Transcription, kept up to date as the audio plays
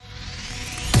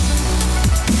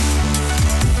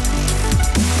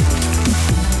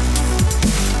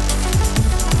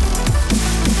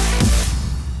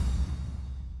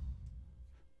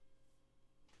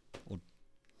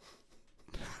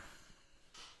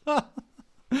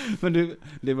Men du,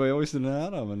 det var ju så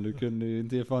nära, men du kunde ju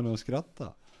inte ge fan att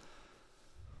skratta.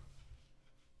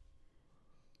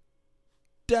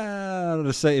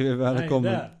 Där säger vi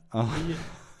välkommen. Nej, där.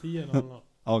 10:00.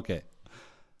 Okej.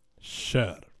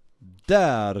 Kör.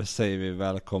 Där säger vi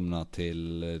välkomna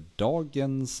till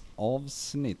dagens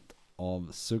avsnitt av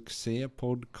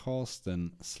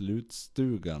succépodcasten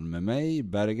Slutstugan med mig,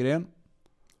 Berggren.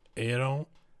 Eron.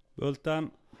 Bulten.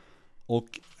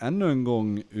 Och ännu en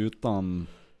gång utan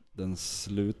den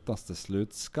slutaste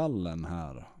slutskallen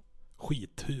här.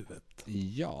 Skithuvudet.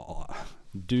 Ja,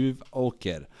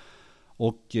 Duvåker.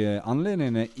 Och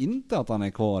anledningen är inte att han är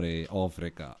kvar i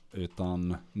Afrika,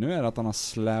 utan nu är det att han har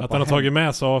släpat Att han har tagit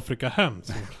med sig Afrika hem,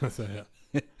 så kan jag säga.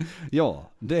 Ja,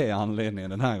 det är anledningen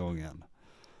den här gången.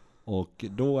 Och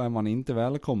då är man inte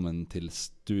välkommen till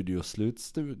Studio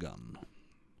Slutstugan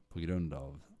på grund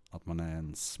av att man är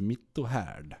en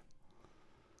smittohärd.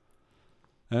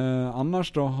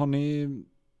 Annars då,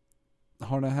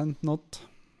 har det hänt något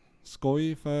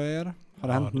skoj för er? Har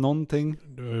det hänt någonting?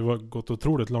 Det har ju gått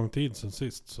otroligt lång tid sedan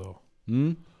sist, så.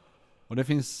 Och det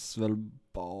finns väl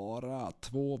bara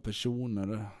 2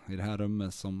 personer i det här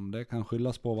rummet som det kan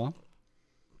skyllas på, va?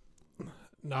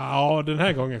 Ja, den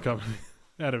här gången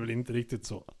är det väl inte riktigt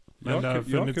så. Men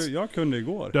Jag kunde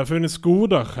igår. Det har funnits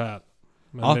goda skäl.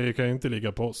 Men Ja. det kan ju inte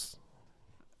ligga på oss.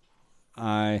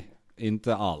 Nej,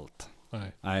 inte allt.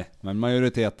 Nej, men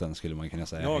majoriteten skulle man kunna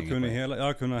säga. Jag kunde hela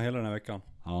den här veckan.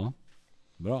 Ja,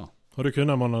 bra. Har du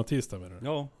kunnat måndag och tisdag med det?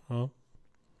 Ja, Ja.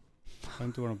 det har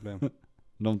inte varit något problem.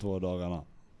 De 2 dagarna.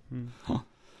 Mm.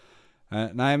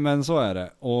 Nej, men så är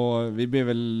det. Och vi ber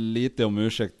väl lite om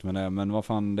ursäkt med det. Men vad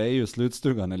fan, det är ju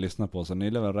slutstugan ni lyssnar på. Så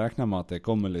ni lär väl räkna med att det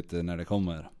kommer lite när det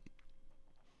kommer.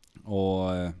 Och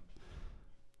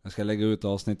jag ska lägga ut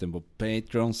avsnitten på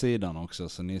Patreon-sidan också.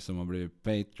 Så ni som har blivit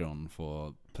Patreon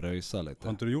får pröjsa lite.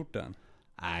 Har inte du gjort det än?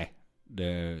 Nej,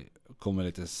 det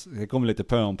kommer lite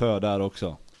pö om pö där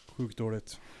också. Sjukt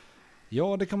dåligt.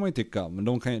 Ja, det kan man ju tycka. Men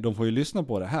de får ju lyssna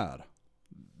på det här.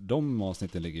 De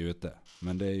avsnitten ligger ute.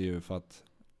 Men det är ju för att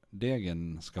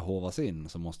degen ska hovas in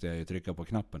så måste jag ju trycka på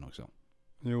knappen också.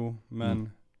 Jo,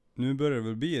 men nu börjar det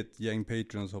väl bli ett gäng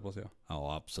Patreons, hoppas jag.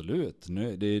 Ja, absolut.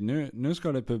 Nu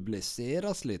ska det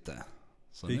publiceras lite.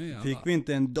 Så Fick vi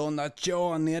inte en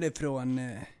donation nerifrån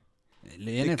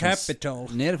The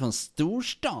Capital? Nerifrån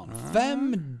storstan.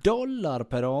 $5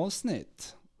 per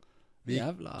avsnitt.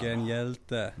 Vilken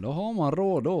hjälte. Då har man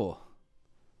råd då.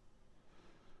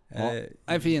 Ja, det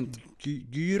är fint.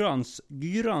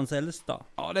 Gyrans äldsta.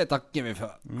 Ja, det tackar vi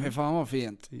för. Fan vad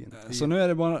fint. Så nu är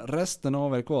det bara resten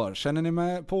av er kvar. Känner ni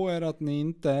med på er att ni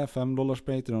inte är $5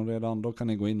 Patreon redan, då kan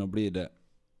ni gå in och bli det.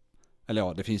 Eller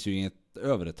ja, det finns ju inget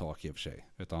övre tak i och för sig.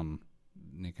 Utan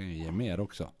ni kan ju ge mer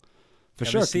också.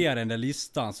 Jag vill se den där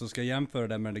listan så ska jag jämföra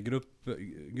den med den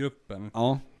gruppen.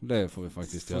 Ja, det får vi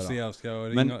faktiskt göra. göra. Se om ska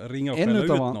jag ringa och skälla ut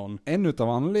någon. En utav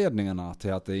anledningarna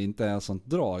till att det inte är sånt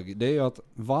drag, det är ju att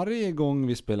varje gång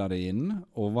vi spelar in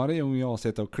och varje gång jag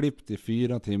sitter och klippt i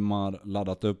 4 timmar,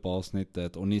 laddat upp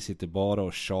avsnittet och ni sitter bara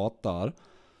och tjatar,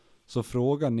 så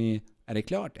frågar ni: är det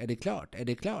klart? Är det klart? Är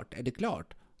det klart? Är det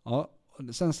klart? Ja,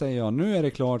 sen säger jag: nu är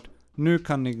det klart. Nu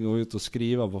kan ni gå ut och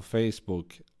skriva på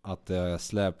Facebook att det är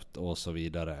släppt och så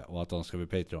vidare och att de ska bli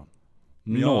Patreon.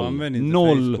 Jag använder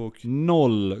inte Facebook.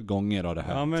 0 gånger har det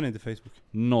hänt. Jag använder inte Facebook.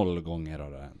 0 gånger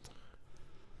har det hänt.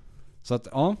 Så att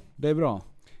ja, det är bra.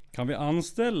 Kan vi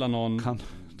anställa någon kan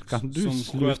du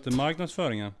som sköter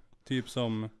marknadsföringen? Typ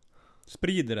som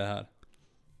sprider det här.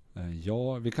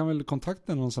 Ja, vi kan väl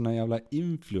kontakta någon sån här jävla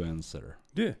influencer.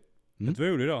 Du, vet du vad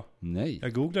jag gjorde idag? Nej.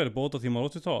 Jag googlade på 8 timmar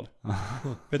 80-tal.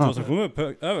 Vet du vad som kom upp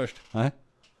överst? Nej.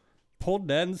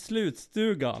 Podden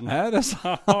Slutstugan. Är det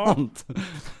sant?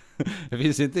 Det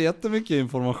finns inte jättemycket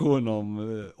information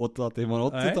om 8 timmar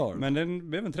 80-tal. Nej, men den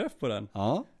blev en träff på den.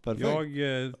 Ja, perfekt.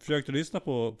 Jag försökte lyssna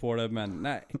på det, men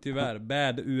nej, tyvärr.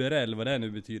 Bad URL, vad det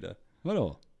nu betyder.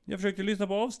 Vadå? Jag försökte lyssna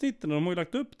på avsnitten och de har ju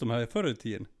lagt upp de här förr i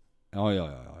tiden.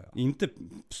 Ja. Inte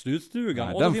Slutstugan.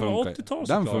 Nej, 8 timmar 80-tal den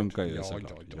såklart. funkar ju Ja.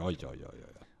 såklart. Ja.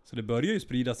 Så det börjar ju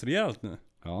spridas rejält nu.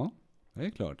 Ja, det är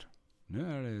klart. Nu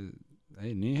är det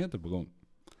är nyheter på gång.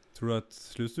 Tror du att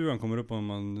Slutstugan kommer upp om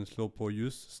man slår på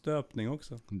ljusstöpning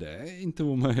också? Det är inte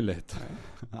omöjligt.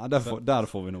 Ja, där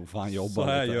får vi nog fan jobba så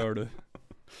här lite. gör du.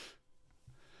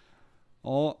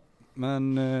 Ja,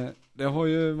 men det har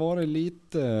ju varit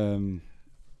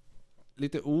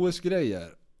lite OS-grejer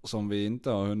som vi inte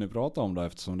har hunnit prata om då,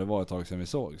 eftersom det var ett tag sedan vi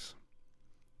sågs.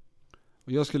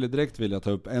 Och jag skulle direkt vilja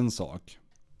ta upp en sak.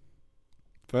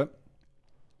 För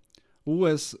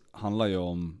OS handlar ju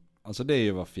om, alltså det är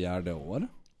ju var 4:e år.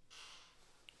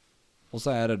 Och så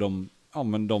är det de ja,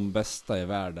 men de bästa i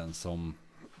världen som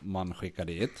man skickar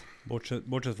dit.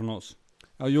 Bortsett från oss.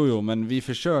 Ja, jo, men vi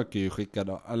försöker ju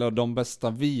skicka eller de bästa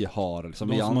vi har som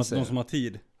vi anser. De som har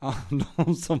tid. Ja,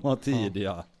 de som har tid,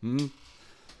 ja.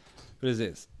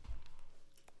 Precis.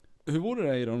 Hur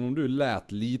vore det Iron om du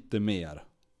lät lite mer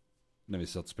när vi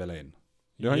satt och spelade in?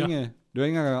 Du har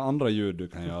inga andra ljud du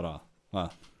kan göra, va?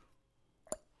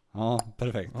 Ja,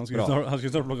 perfekt. Han skulle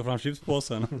snart plocka fram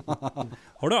chipspåsen.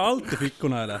 Har du allt i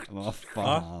fickorna eller? Vad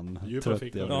fan. Djupa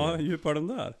fickor. Ja, djupar den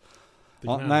där.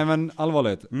 Ja, nej men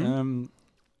allvarligt.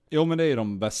 Jo men det är ju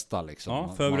de bästa liksom.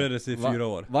 Ja, förbereder sig i 4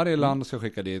 år. Varje land ska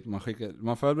skicka dit,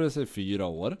 man förbereder sig i 4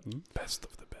 år. Best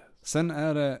of the best. Sen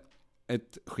är det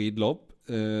ett skidlopp,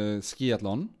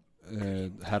 skiathlon,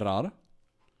 herrar.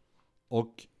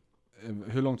 Och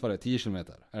hur långt var det? 10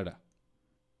 kilometer, är det?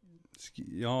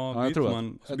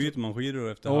 Byter man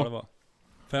skidor efter halva.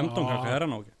 15 kanske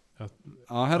herrarna åker.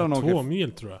 Ja, herrarna åker 2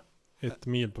 mil tror jag. 1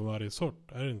 mil på varje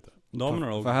sort, är det inte?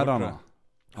 Damerna åker för herrarna.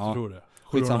 Jag tror det.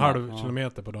 Skitsamma. 7,5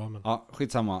 kilometer på damen. Ja,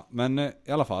 skitsamma. Men i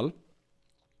alla fall.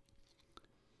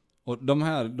 Och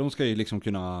de ska ju liksom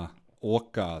kunna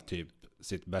åka typ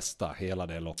sitt bästa hela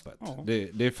det loppet. Ja.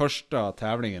 Det är första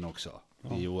tävlingen också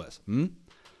i OS.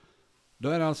 Då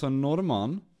är det alltså en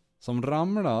norrman som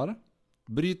ramlar,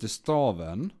 bryter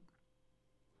staven,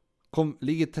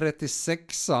 ligger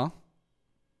 36a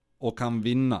och kan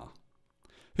vinna.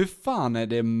 Hur fan är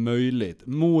det möjligt?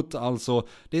 Mot alltså,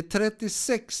 det är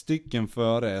 36 stycken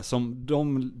före som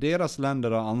deras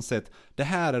länder har ansett, det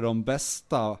här är de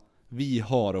bästa vi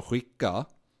har att skicka.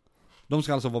 De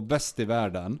ska alltså vara bäst i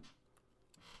världen.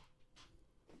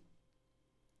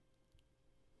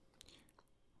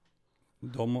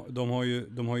 De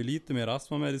har ju lite mer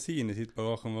astmamedicin i sitt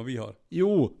bagage än vad vi har.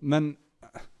 Jo, men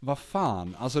vad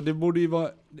fan? Alltså det borde ju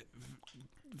vara...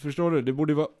 Förstår du? Det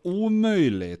borde ju vara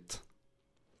omöjligt.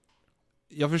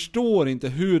 Jag förstår inte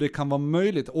hur det kan vara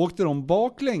möjligt. Åkte de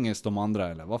baklänges de andra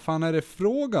eller? Vad fan är det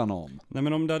frågan om? Nej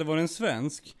men om det hade varit en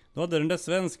svensk, då hade den där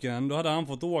svensken, då hade han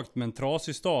fått åkt med en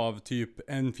trasig stav typ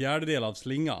 1/4 av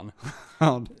slingan.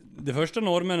 Det första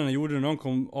norrmännen gjorde när de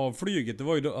kom av flyget, det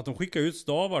var ju att de skickade ut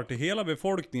stavar till hela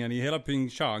befolkningen i hela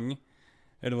Pyeongchang,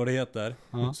 eller vad det heter.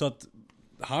 Så att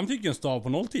han fick ju en stav på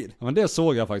nolltid. Ja, men det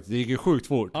såg jag faktiskt, det gick ju sjukt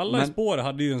fort. Alla i spåret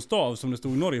hade ju en stav som det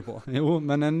stod Norge på. Jo,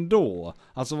 men ändå.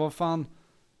 Alltså vad fan...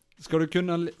 Ska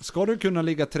du kunna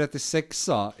ligga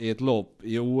 36a i ett lopp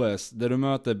i OS där du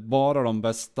möter bara de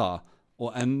bästa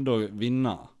och ändå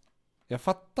vinna? Jag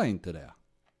fattar inte det.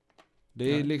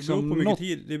 Det är liksom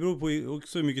det beror på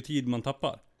också hur mycket tid man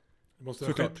tappar. Det måste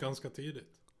ha skett ganska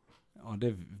tidigt. Ja,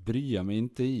 det bryr jag mig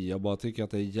inte i. Jag bara tycker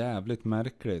att det är jävligt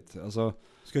märkligt. Alltså...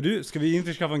 Ska vi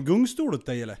inte skaffa en gungstol åt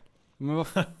dig eller? Men vad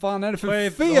fan är det för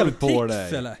fel på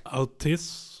dig? Eller?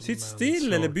 Autism. Sitt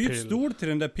still eller byt stol till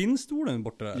den där pinnstolen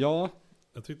borta där. Ja.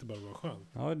 Jag tyckte bara det var skönt.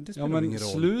 Ja, det spelar men ingen roll.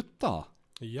 sluta.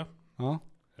 Ja.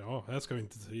 Ja, här ska vi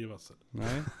inte trivas.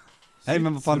 Nej. Nej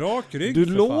men vad fan. Rak rygg, du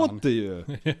för låter ju.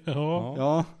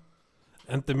 Ja.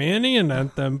 Inte meningen,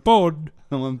 inte en podd.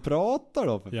 Ja, men pratar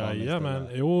då för fan. Ja, men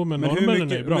jo, men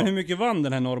norrmännen är bra. Men hur mycket vann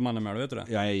den här norrmannen med, vet du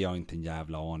det? Jag har inte en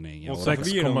jävla aning. Och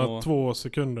 6,2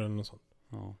 sekunder eller något sånt.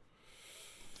 Ja.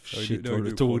 Shit,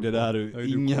 du tog det där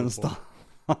ur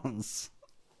ingenstans.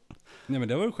 Nej men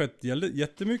det har väl skett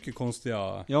jättemycket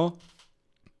konstiga... Ja.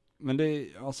 Men det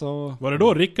alltså... Var det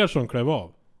då Rickardsson klev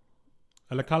av?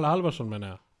 Eller Kalle Halvarsson menar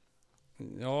jag?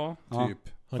 Ja,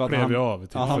 typ. Han klev ju av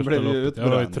till han blev ju utbränd.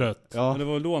 Jag var ju trött. Ja. Men det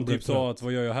var då han typ sa att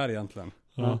vad gör jag här egentligen?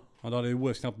 Ja. Ja, då hade ju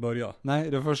OS knappt börjat.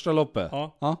 Nej, det första loppet.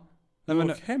 Ja. Nej,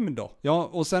 men, åk hem då. Ja,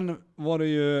 och sen var det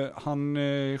ju han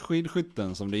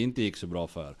skidskytten som det inte gick så bra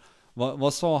för.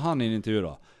 Vad sa han i en intervju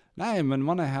då? Nej, men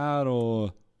man är här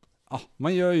och...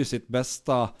 man gör ju sitt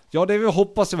bästa. Ja, det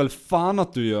hoppas jag väl fan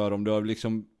att du gör om du har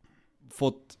liksom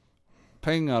fått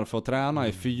pengar för att träna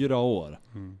i 4 år.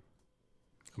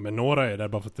 Men några är där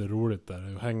bara för att det är roligt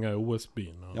där. Att hänga i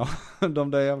OS-byn. Ja,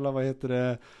 de där jävla, vad heter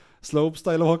det,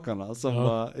 slopestyle-åkarna som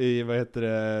var i, vad heter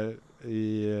det,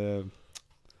 i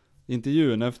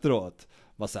intervjun efteråt.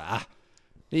 Bara såhär,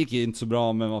 det gick inte så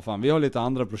bra, men vad fan, vi har lite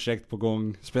andra projekt på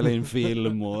gång. Spela in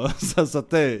film och så att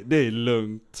det är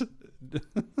lugnt.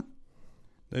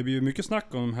 Det blir ju mycket snack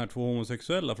om de här 2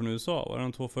 homosexuella från USA. Var det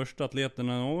de 2 första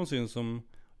atleterna någonsin som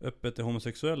öppet är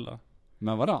homosexuella?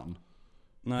 Men varann?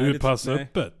 Nej, hur pass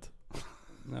öppet?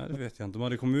 Nej, det vet jag inte. De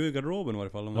hade kommit ur garderoben i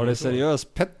varje fall. Var det seriös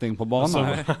petting på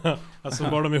banan? Alltså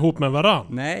var de ihop med varann?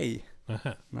 Nej.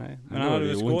 Nej. Men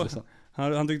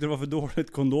han tyckte det var för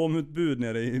dåligt kondomutbud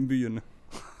nere i byn.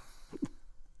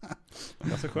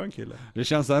 Ganska skön kille. Det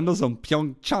känns ändå som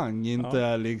Pyeongchang inte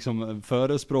är liksom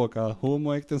förespråka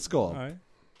homoäktenskap. Nej.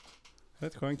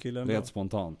 Rätt skön kille ändå. Rätt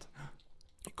spontant.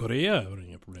 Korea är väl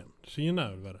inga problem. Kina är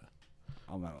väl värre.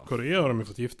 Ja, men vad Korea har de ju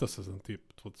fått gifta sig sedan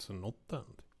typ 2008.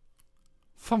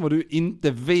 fan vad du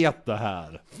inte vet det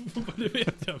här. Det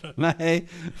vet jag väl. Nej.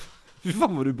 Fy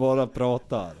fan vad du bara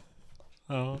pratar.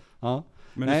 Ja. Ja.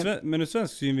 Men ur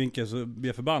svensk synvinkel så blir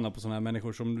jag förbannad på sådana här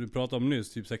människor som du pratade om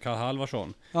nyss, typ så här Karl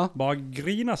Halvarsson. Ja. Bara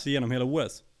grinas igenom hela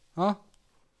OS. Ja.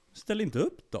 Ställ inte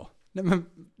upp då. Nej men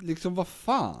liksom vad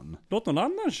fan. Låt någon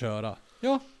annan köra.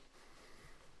 Ja.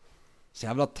 Så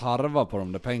jävla tarva på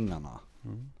de där pengarna.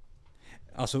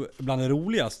 Alltså bland det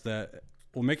roligaste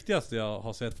och mäktigaste jag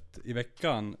har sett i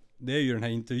veckan, det är ju den här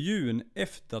intervjun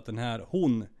efter att den här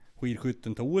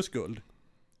skidskytten tog OS-guld.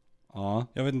 Ja.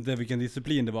 Jag vet inte vilken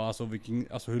disciplin det var,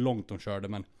 alltså hur långt de körde,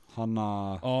 men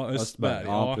Hanna Östberg.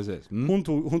 Ja, precis. Mm.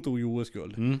 Hon tog ju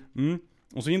OS-guld.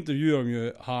 Och så intervjuade de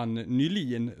ju han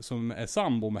Nylin som är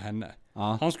sambo med henne.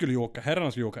 Ja.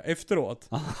 Herrarna skulle åka efteråt.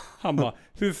 Han bara,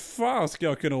 hur fan ska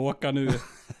jag kunna åka nu?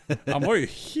 Han var ju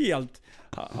helt,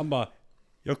 han bara,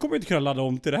 jag kommer inte kunna ladda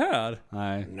om till det här.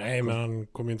 Nej, men han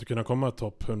kommer inte kunna komma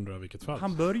topp 100 i vilket fall.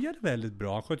 Han började väldigt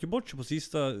bra. Han sköt ju bort sig på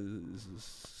sista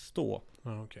stå.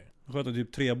 Ja, okej. Han sköt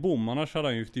typ 3 bom, annars hade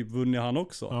han ju typ vunnit han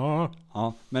också. Ja.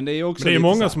 Ja, men det är ju också Men det är lite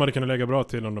många så här, som hade kunnat lägga bra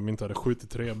till om de inte hade skjutit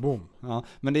 3 bom. ja,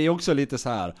 men det är också lite så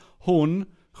här. Hon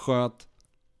sköt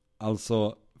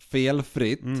alltså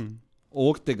felfritt.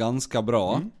 Åkte ganska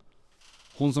bra.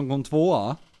 Hon som kom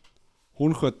tvåa,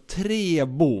 hon sköt 3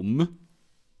 bom.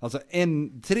 Alltså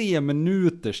 3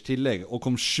 minuters tillägg och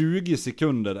kom 20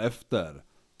 sekunder efter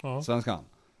svenskan.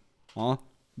 Ja,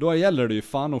 då gäller det ju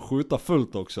fan att skjuta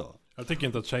fullt också. Jag tycker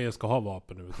inte att tjejer ska ha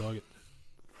vapen överhuvudtaget.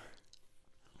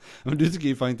 Men du tycker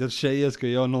ju fan inte att tjejer ska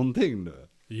göra någonting du.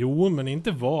 Jo, men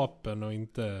inte vapen och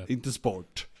inte... Inte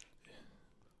sport.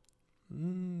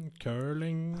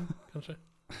 Curling, kanske.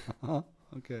 Ja,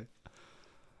 okej.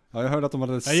 Ja, jag hörde att de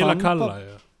hade Jag gillar kalla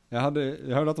ju. Jag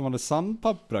hörde att de hade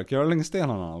sandpappra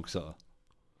curlingstenarna också.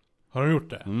 Har de gjort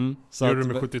det? Så Gjorde att,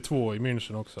 de med 72 i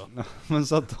München också? Men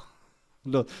så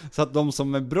att de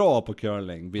som är bra på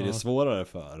curling blir det svårare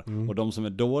för. Och de som är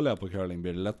dåliga på curling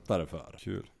blir det lättare för.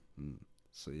 Kul.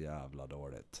 Så jävla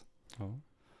dåligt. Ja.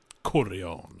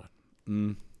 Koreaner.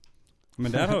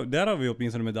 Men där har vi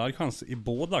åtminstone medaljchans i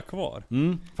båda kvar.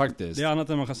 Faktiskt. Det är annat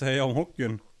än man kan säga om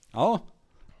hockeyn. Ja.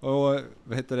 Och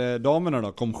vad heter det, damerna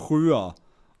då kom 7:a.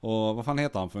 Och vad fan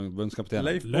heter han för förbundskapten?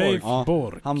 Leif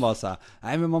Borg. Han bara såhär,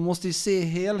 nej men man måste ju se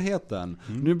helheten.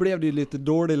 Nu blev det ju lite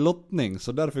dålig lottning,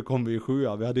 så därför kom vi ju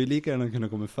 7:a. Vi hade ju lika gärna kunnat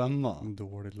komma 5:a.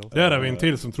 Dålig lottning. Där har vi en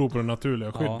till som tror på det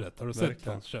naturliga skyddet. Har du sett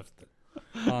verkligen. hans käfter?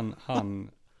 Han,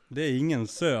 det är ingen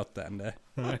söt än det.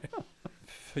 Nej.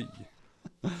 Fy.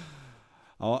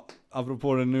 Ja,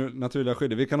 apropå det nu naturliga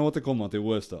skyddet. Vi kan återkomma till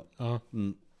OS då. Ja.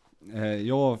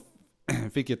 Jag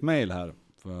fick ett mail här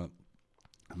för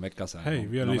en vecka sedan. Hej,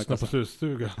 vi har Någon lyssnat på vecka sedan.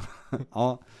 Slutstuga.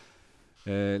 Ja,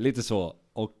 lite så.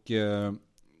 Och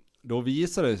då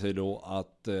visade det sig då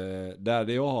att där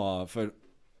jag har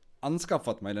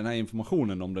anskaffat mig den här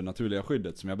informationen om det naturliga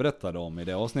skyddet som jag berättade om i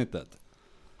det avsnittet.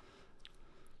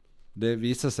 Det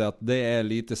visar sig att det är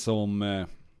lite som...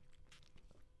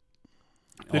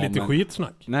 Det är lite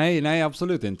skitsnack. Nej,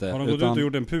 absolut inte. Har de gått ut och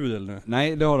gjort en pudel nu?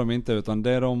 Nej, det har de inte, utan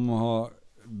det de har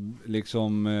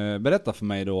liksom berättat för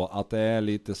mig då, att det är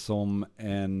lite som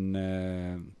en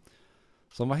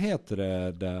som vad heter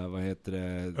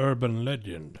det Urban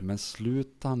Legend. men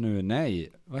sluta nu,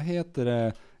 nej, vad heter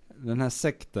det, den här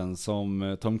sekten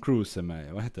som Tom Cruise är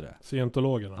med, vad heter det?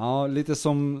 Scientologerna. Ja, lite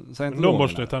som Men de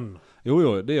borstar tänderna.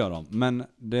 Jo, det gör de, men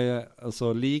det,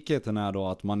 alltså likheten är då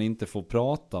att man inte får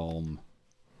prata om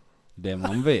det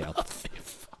man vet.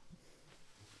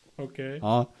 Okej.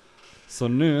 Ja, så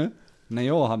nu när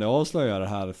jag hade avslöjat det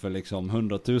här för liksom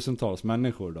 100,000-tals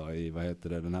människor då i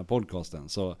den här podcasten,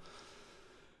 så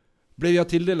blev jag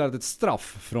tilldelad ett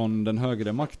straff från den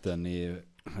högre makten i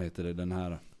den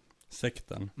här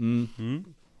sekten.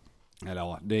 Eller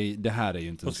ja, det här är ju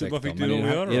inte en sekt. Vad fick Men du i att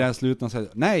göra då? det här slutna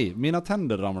sättet. Nej, mina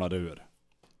tänder ramlade ur.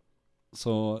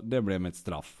 Så det blev mitt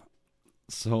straff.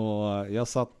 Så jag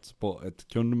satt på ett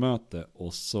kundmöte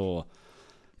och så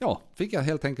fick jag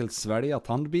helt enkelt svälja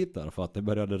tandbitar för att det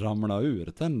började ramla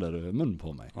ur tänder ur mun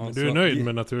på mig. Men du är nöjd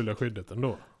med naturliga skyddet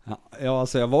ändå? Ja,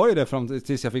 alltså jag var ju det fram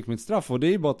tills jag fick mitt straff, och det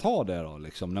är ju bara att ta det då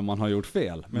liksom, när man har gjort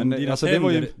fel. Men dina, alltså, tänder, det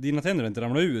var ju... dina tänder inte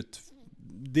ramlat ut.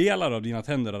 Delar av dina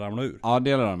tänder har ramlat ur. Ja,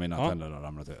 delar av mina tänder har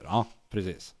ramlat ur. Ja,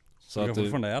 precis. Så du kan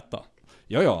fortfarande äta.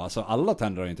 Ja, alltså alla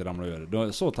tänder har inte ramlat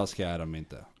ur. Så taskiga är de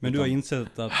inte. Men du har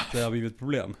insett att det har blivit ett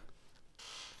problem?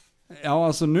 Ja,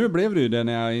 alltså nu blev det ju det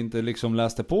när jag inte liksom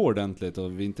läste på ordentligt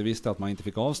och vi inte visste att man inte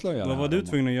fick avslöja. Vad var du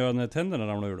tvungen att göra när tänderna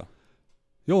ramlade ur då?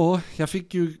 Ja, jag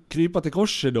fick ju krypa till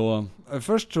korset då.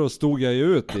 Först så stod jag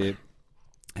ju ut i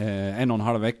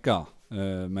 1,5 vecka.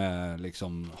 Med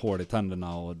liksom hål i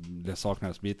tänderna och det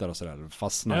saknades bitar och sådär.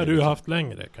 Fastnade. Ja, du har haft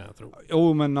längre kan jag tro.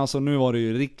 Jo, men alltså nu var det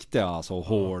ju riktiga alltså,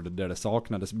 hål där det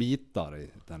saknades bitar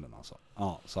i tänderna. Alltså.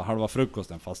 Ja, så halva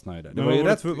frukosten fastnade ju där. Det var ju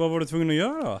rätt... Vad var du tvungen att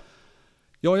göra?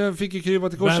 Ja, jag fick ju krypa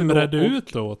till korset. Vem redde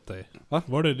ut då åt dig? Va?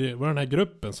 Var det den här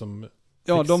gruppen som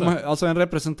Ja, fixade? alltså en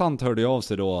representant hörde ju av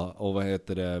sig då och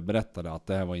berättade att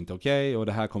det här var inte okej och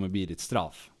det här kommer bli ditt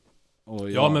straff.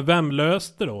 Och Ja, men vem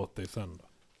löste det åt dig sen då?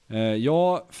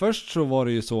 Ja, först så var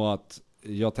det ju så att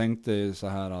jag tänkte så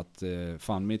här att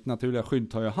fan, mitt naturliga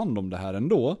skydd tar ju hand om det här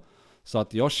ändå. Så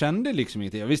att jag kände liksom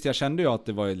inte, visst jag kände ju att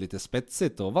det var lite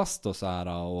spetsigt och vasst och så här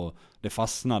och det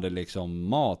fastnade liksom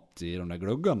mat i de där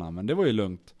gluggarna, men det var ju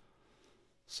lugnt.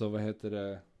 Så vad heter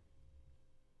det?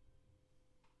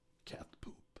 Cat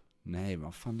poop. Nej,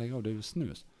 vad fan, lägg av, det är ju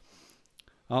snus.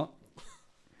 Ja.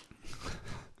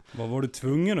 Vad var du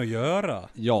tvungen att göra?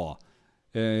 Ja.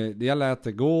 Jag lät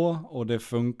det gå och det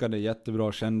funkade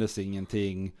jättebra, kändes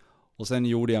ingenting. Och sen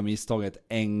gjorde jag misstaget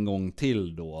en gång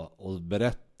till då och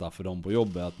berättade för dem på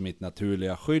jobbet att mitt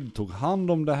naturliga skydd tog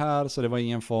hand om det här, så det var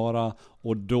ingen fara.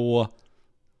 Och då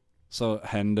så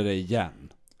hände det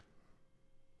igen.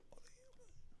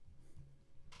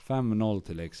 5-0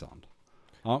 till Leksand.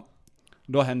 Ja,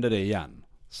 då hände det igen.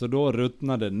 Så då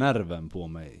ruttnade nerven på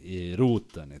mig i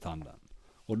roten i tanden.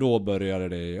 Och då började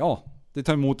det, ja, det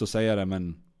tar emot att säga det,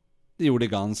 men det gjorde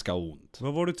ganska ont.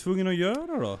 Vad var du tvungen att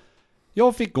göra då?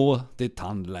 Jag fick gå till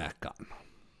tandläkaren.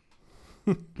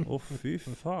 Fy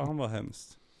fan vad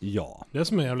hemskt. Ja. Det är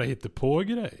som en jävla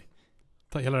hittepå-grej.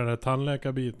 Ta hela den här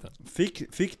tandläkarbiten.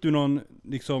 Fick du någon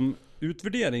liksom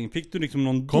utvärdering? Fick du liksom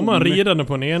någon Kom han ridande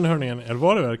på en enhörningen? Eller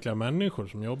var det verkligen människor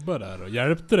som jobbar där och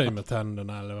hjälpte dig med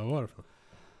tänderna? Eller vad var det för?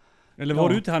 Eller var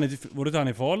du inte han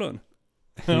i Falun?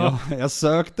 Ja, jag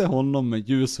sökte honom med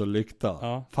ljus och lykta.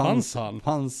 Ja. Fanns han?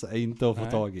 Fanns inte att få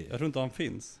tag i. Jag tror inte han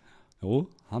finns. Jo,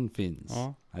 han finns.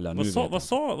 Ja.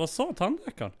 Eller Vad sa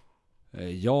tandläkaren?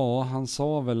 Ja, han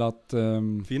sa väl att...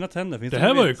 Fina tänder finns det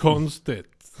här var ju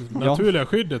konstigt. Naturliga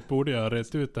skyddet borde jag ha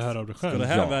rätt ut det här av dig själv. Ska det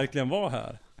här verkligen vara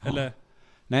här? Eller?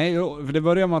 Nej, för det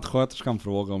började med att sköterskan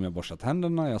frågade om jag borstat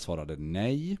tänderna. Jag svarade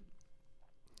nej.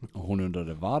 Och hon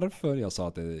undrade varför. Jag sa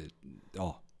att det...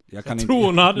 Ja, jag tror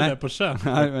hon hade det på känn.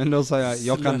 Nej, men då sa jag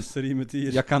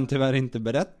jag kan tyvärr inte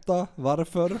berätta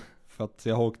varför. För att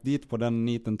jag har åkt dit på den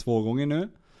niten 2 gånger nu.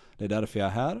 Det är därför jag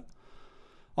är här.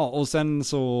 Ja, och sen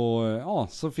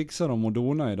så fixar de och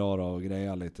dona idag då och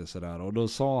grejer lite sådär. Och då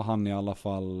sa han i alla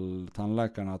fall,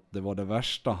 tandläkaren, att det var det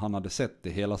värsta han hade sett i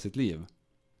hela sitt liv.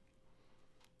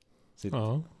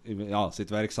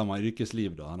 Sitt verksamma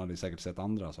yrkesliv då. Han hade säkert sett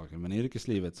andra saker. Men i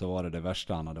yrkeslivet så var det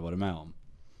värsta han hade varit med om.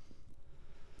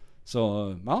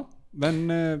 Så, ja. Men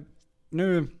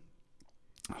nu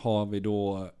har vi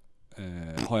då...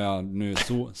 har jag nu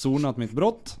sonat mitt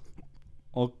brott.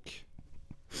 Och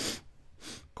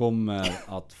kommer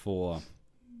att få...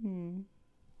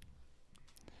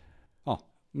 Ja,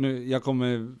 nu jag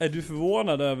kommer... Är du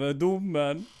förvånad över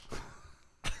domen?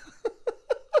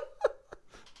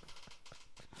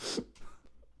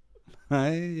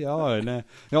 Nej. Ja,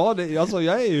 alltså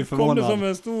jag är ju förvånad. Kom det som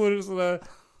en stor sådär...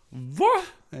 Va?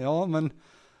 Ja, men...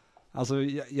 Alltså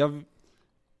jag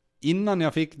innan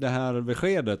jag fick det här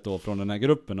beskedet då från den här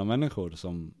gruppen av människor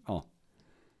som... Ja.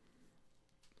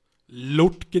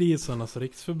 Lortgrisarnas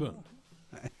riksförbund.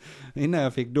 Innan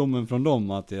jag fick domen från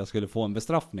dem att jag skulle få en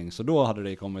bestraffning. Så då hade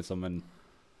det kommit som en...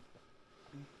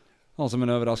 Ja, som en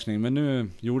överraskning. Men nu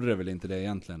gjorde det väl inte det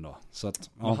egentligen då. Så att,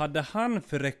 ja. Vad hade han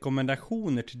för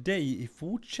rekommendationer till dig i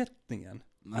fortsättningen?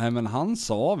 Nej, men han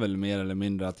sa väl mer eller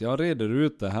mindre att jag reder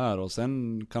ut det här och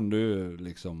sen kan du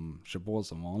liksom köra på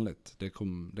som vanligt. Det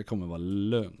kommer vara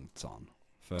lugnt, sa han.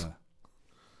 För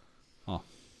ja.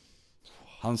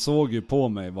 Han såg ju på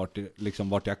mig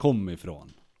vart jag kom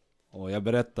ifrån. Och jag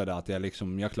berättade att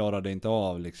jag klarade inte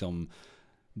av liksom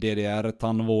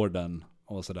DDR-tandvården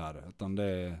och sådär. Utan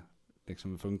det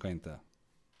liksom funkar inte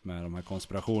med de här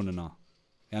konspirationerna.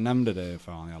 Jag nämnde det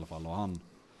för han i alla fall och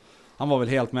han var väl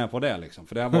helt med på det liksom.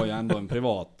 För det här var ju ändå en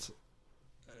privat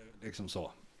liksom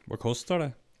så. Vad kostar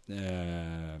det?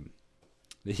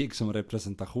 Det gick som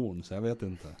representation så jag vet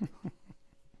inte.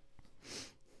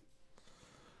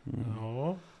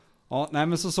 Ja. Ja, nej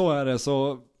men så är det.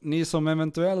 Så ni som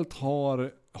eventuellt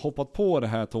har hoppat på det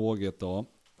här tåget då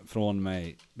från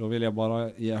mig, då vill jag bara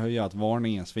höja ett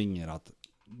varningens finger att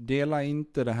dela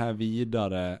inte det här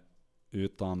vidare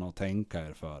utan att tänka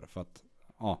er för att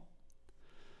ja,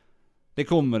 det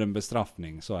kommer en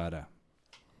bestraffning, så är det.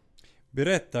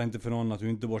 Berätta inte för någon att du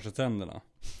inte borstar tänderna.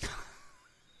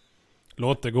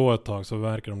 Låt det gå ett tag så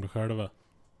verkar de det själva.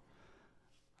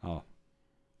 Ja.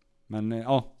 Men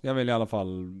ja, jag vill i alla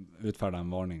fall utfärda en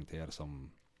varning till er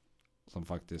som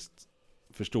faktiskt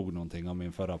förstod någonting av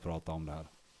min förra prata om det här.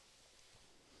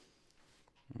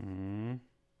 Mm.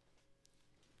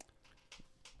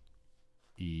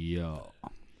 Ja.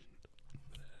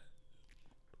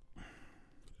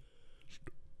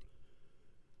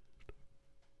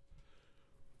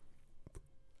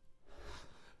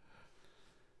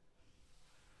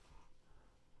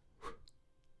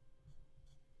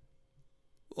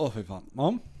 Fy fan.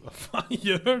 Ja. Vad fan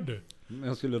gör du?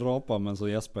 Jag skulle rapa men så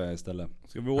gäspar jag istället.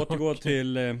 Ska vi återgå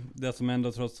till det som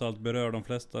ändå trots allt berör de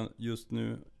flesta just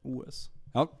nu, OS?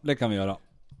 Ja, det kan vi göra.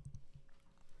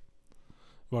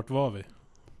 Vart var vi?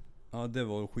 Ja, det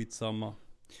var skitsamma.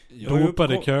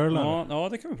 Dopade curlare. Ja,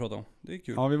 det kan vi prata om. Det är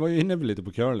kul. Ja, vi var ju inne på lite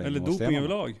på curling. Eller och doping stenarna.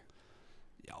 överlag.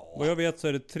 Ja. Vad jag vet så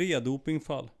är det 3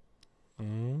 dopingfall.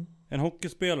 Mm. En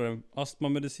hockeyspelare,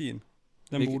 astmamedicin.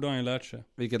 Den borde han ju lärt sig.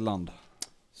 Vilket land?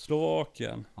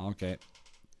 Slovakien. Ja, okej.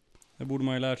 Det borde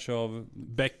man ju lärt sig av.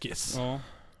 Beckis. Ja.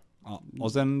 Ja.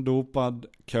 Och sen dopad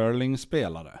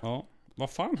curlingspelare. Ja. Vad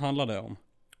fan handlar det om?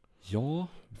 Ja.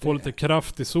 Få lite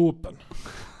kraft i sopen.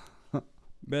 Tror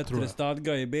Bättre jag.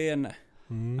 stadga i benet.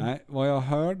 Mm. Nej, vad jag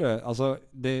hörde, alltså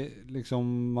det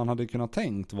liksom man hade kunnat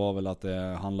tänkt var väl att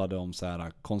det handlade om så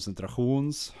här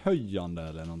koncentrationshöjande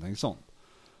eller någonting sånt.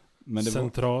 Men det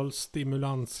Central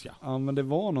stimulantia. ja, men det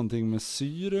var någonting med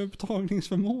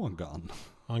syreupptagningsförmågan.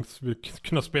 Han skulle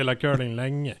kunna spela curling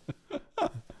länge.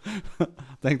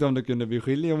 Tänkte om det kunde bli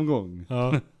skiljeomgång.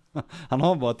 Ja, Han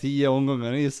har bara 10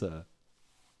 omgångar i sig.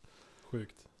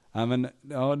 sjukt. Nej men,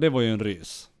 ja det var ju en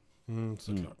rys.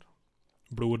 Såklart.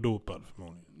 Bloddopad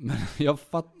förmodligen. Men jag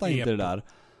fattar inte Epo. det där.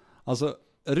 Alltså,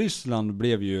 Ryssland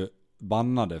blev ju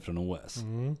bannade från OS.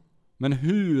 Mm. Men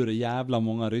hur jävla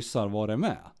många ryssar var det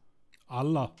med?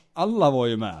 Alla. Alla var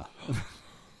ju med.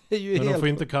 Det är ju Men de helt... får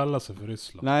inte kalla sig för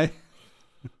Ryssland. Nej.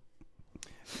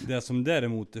 Det som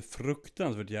däremot är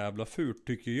fruktansvärt jävla fult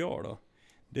tycker jag då.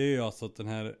 Det är ju alltså att den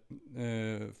här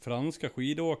franska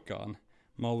skidåkaren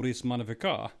Maurice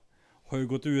Magnificat har ju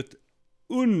gått ut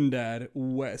under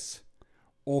OS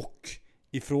och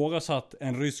ifrågasatt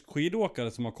en rysk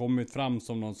skidåkare som har kommit fram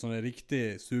som någon sån där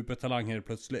riktig supertalang helt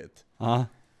plötsligt. Ja.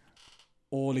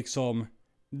 Och liksom,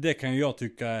 det kan ju jag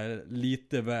tycka är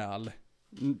lite väl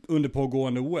under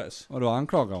pågående OS. Och då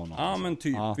anklagar honom. Ja alltså. men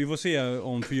typ, Ja. vi får se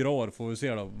om 4 år får vi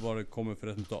se då vad det kommer för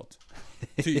resultat.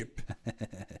 Typ.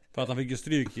 För att han fick ju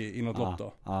stryk i något Ja, lopp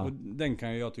då. ja. Och den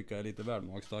kan ju jag tycka är lite väl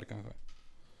magstark kanske.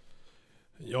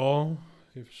 Ja,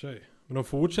 i och för sig. Men de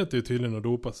fortsätter ju tydligen att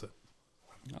dopa sig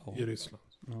Ja. i Ryssland.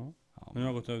 Ja. Men jag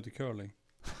har gått över till curling.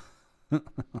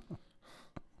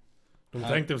 De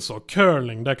tänkte väl så,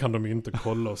 curling, där kan de ju inte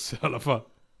kolla oss i alla fall.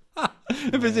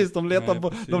 Precis, de letar, Nej, på,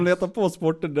 precis. de letar på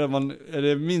sporter där man är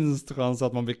det minst chans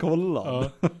att man blir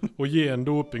kollad. Ja. Och ge en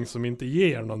doping som inte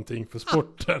ger någonting för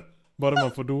sporten. Bara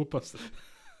man får dopa sig.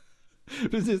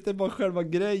 Precis, det är bara själva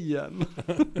grejen.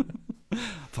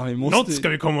 Fan, vi måste... Något ska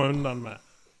vi komma undan med.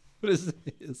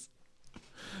 Precis.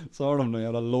 Så har de någon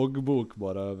jävla loggbok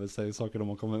bara över sig, saker de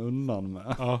har kommit undan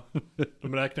med. Ja,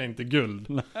 de räknar inte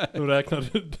guld. De räknar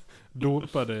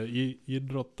dopade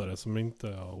idrottare som inte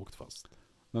har åkt fast.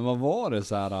 Men vad var det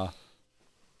så här?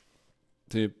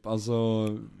 Typ, alltså,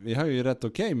 vi har ju rätt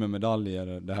okej med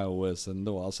medaljer det här OS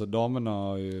ändå. Alltså damerna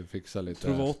har ju fixat lite. Jag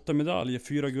tror det var 8 medaljer,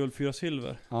 4 guld, 4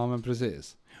 silver. Ja men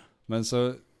precis. Men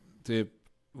så, typ,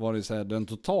 var det så här, den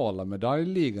totala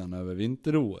medaljligan över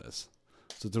vinter-OS.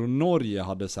 Så jag tror Norge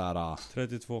hade så här.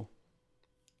 32.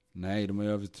 Nej, de har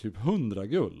ju över typ 100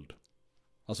 guld.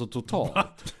 Alltså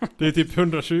totalt. Det är typ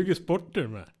 120 sporter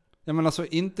med. Ja men alltså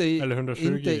inte i, Eller 120.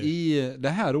 inte i det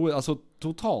här OS, alltså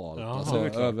totalt. Jaha, alltså det är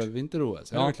klart. över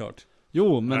vinter-OS. Ja, det är Ja. klart.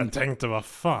 Jo Men men, jag tänkte, vad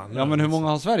fan. ja men hur många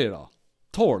har Sverige då?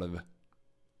 12?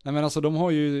 Nej men alltså de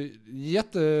har ju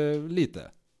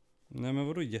jättelite. Nej men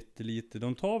vadå jättelite?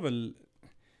 De tar väl...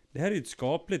 Det här är ju ett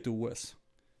skapligt OS.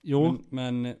 Jo,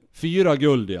 Men 4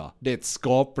 guld ja. Det är ett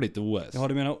skapligt OS.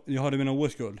 jag hade mina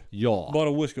OS-guld. Ja. Bara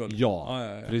OS-guld. Ja,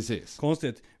 Ja. precis.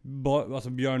 Konstigt. Alltså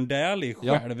Björn Dählie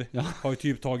Ja, själv ja. har ju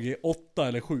typ tagit 8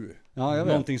 eller 7. Ja, jag vet.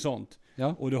 Någonting sånt.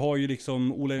 Ja. Och du har ju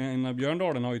liksom, Ola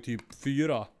Björndalen har ju typ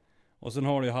 4. Och sen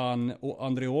har du han, och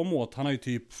André Åmåt, han har ju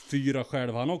typ 4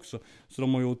 själv han också. Så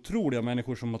de har ju otroliga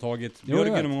människor som har tagit. Jo, jag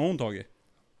Björgen, vet. hur många har hon tagit?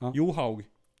 Ja. Johaug.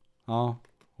 Ja,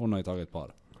 hon har ju tagit ett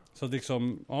par. Så att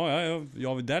liksom,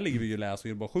 ja, där ligger vi ju och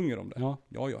läser och bara sjunger om det. Ja,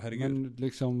 Ja, herregud. men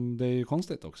liksom det är ju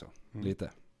konstigt också. Mm.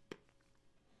 Lite.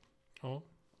 Ja.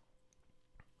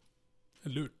 Det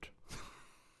är lurt.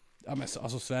 Ja men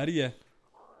alltså Sverige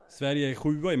är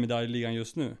 7 i medaljligan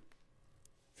just nu.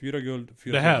 4 guld,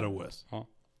 4 Det här OS.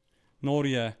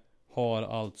 Norge har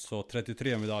alltså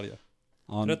 33 medaljer.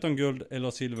 Ja, 13 guld,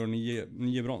 11 silver och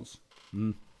 9 brons.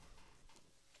 mm.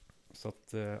 Så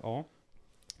att, ja.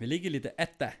 Vi ligger lite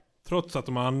ette. Trots att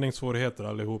de har andningssvårigheter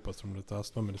allihopa som de tar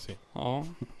astmamedicin. Ja,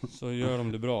 så gör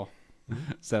de det bra.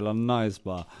 Sällan nice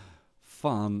bara.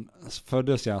 Fan,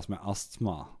 föddes jag med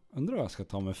astma. Undrar vad jag ska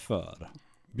ta mig för.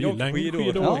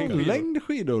 Längdskidor. Ja, skidor.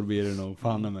 längdskidor blir det nog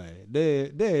fan i mig.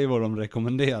 Det är ju vad de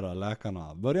rekommenderar,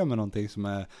 läkarna. Börja med någonting som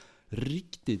är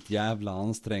riktigt jävla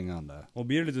ansträngande. Och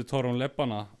blir det lite torr om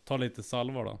läpparna, ta lite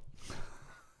salva då.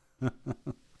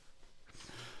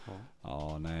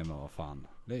 Ja, nej men vad fan.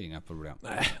 Det är inga problem.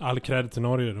 Nej, all cred till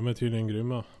Norge. De är tydligen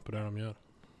grymma på det de gör.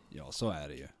 Ja, så är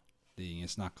det ju. Det är ingen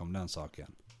snack om den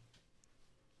saken.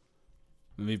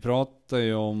 Men vi pratar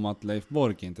ju om att Leif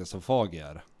Bork inte är så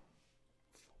fager.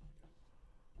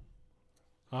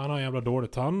 Han har en jävla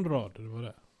dålig tandrad. Det var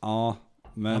det. Ja,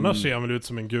 men... Annars ser han väl ut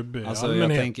som en gubbe i alltså,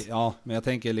 allmänhet. men jag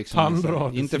tänker liksom...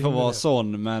 Tandrad, inte för att vara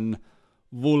sån, men...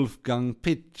 Wolfgang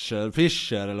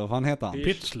Fischer, eller vad fan heter han?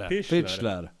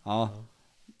 Pichler. Ja.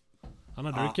 Han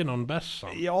har druckit någon bärs.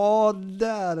 Ja,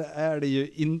 där är det ju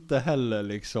inte heller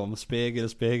liksom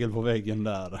spegel på väggen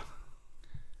där.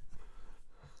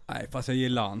 Nej, fast jag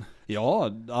gillar han.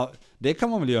 Ja, det kan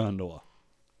man väl göra ändå.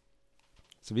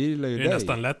 Så vi gillar ju Det är dig.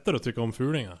 nästan lättare att tycka om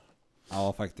fulingar.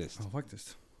 Ja, faktiskt. Ja,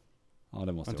 faktiskt. Ja,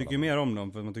 det måste Man jag tycker mer om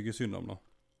dem för man tycker synd om dem.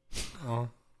 Ja.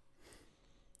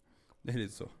 Det är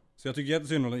lite så. Så jag tycker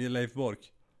jättesynd om Leif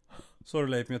Bork. Sorry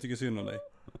Leif, men jag tycker synd om dig.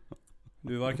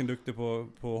 Du är varken duktig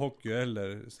på hockey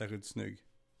eller särskilt snygg.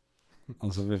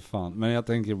 Alltså för fan. Men jag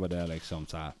tänker på det liksom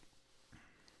så här.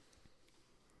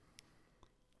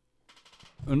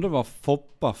 Undrar vad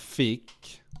Foppa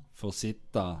fick för att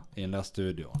sitta i den där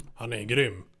studion. Han är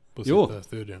grym på att Jo. sitta i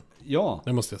studion. Ja,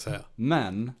 Det måste jag säga.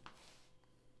 men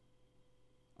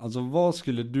alltså vad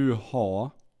skulle du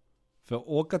ha för att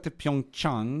åka till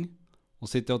Pyeongchang och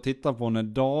sitta och titta på när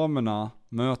damerna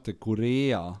möter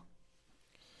Korea?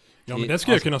 Ja, men det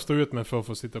skulle jag kunna stå ut med för att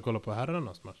få sitta och kolla på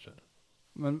herrarnas matcher.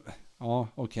 Men, ja,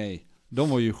 okej. De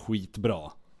var ju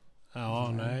skitbra.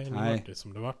 Ja, nej. Det Nej. var det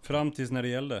som det var. Fram tills när det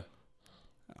gällde.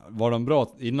 Var de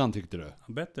bra innan tyckte du?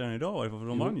 Bättre än idag för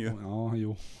de vann ju. Ja,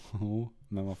 jo.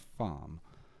 Men vad fan.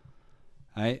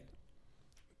 Nej.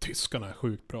 Tyskarna är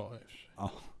sjukt bra.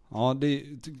 Ja, det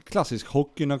är klassisk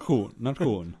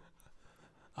hockeynation.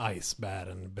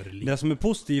 Icebären Berlin. Det som är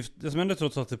positivt, det som ändå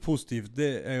trots allt är positivt,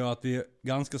 det är ju att vi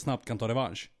ganska snabbt kan ta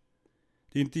revansch.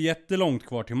 Det är inte jättelångt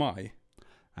kvar till maj.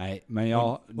 Nej, men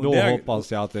då det är-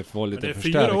 hoppas jag att det får Men lite det är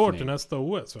förstärkning. 4 år till nästa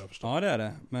OS, vad jag förstår. Ja, det är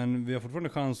det. Men vi har fortfarande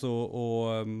chans att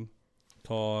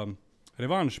ta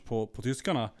revansch på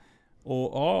tyskarna.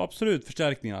 Och ja, absolut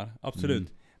förstärkningar.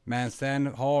 Absolut. Men sen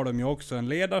har de ju också en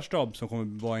ledarstab som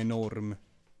kommer vara enorm.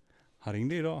 Han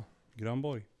ringde idag.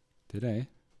 Grönborg. Till dig?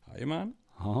 Jajamän.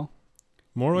 Ja.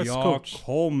 Jag Målvaktscoach.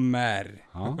 kommer,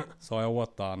 Ja. sa jag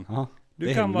åt han. Ja. Du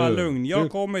Det är kan vara lugnt. lugn. Jag Du-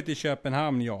 kommer till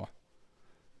Köpenhamn, ja.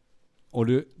 Och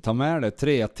du tar med dig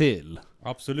 3 till.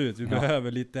 Absolut, vi Ja.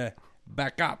 behöver lite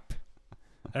backup.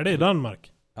 Är det i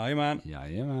Danmark? Jajamän.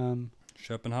 Jajamän.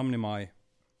 Köpenhamn i maj.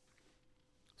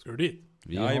 Ska du dit?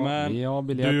 Vi Jajamän. har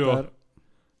biljetter. Du och-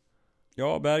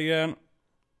 Ja, Berggren.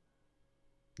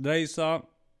 Dreisa.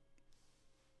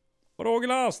 Och Roger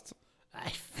Last.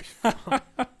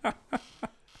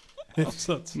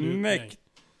 Hyfsat slutning.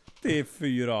 Mäktig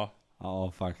 4.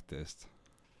 Ja, faktiskt.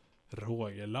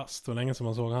 Roger Last. Hur länge som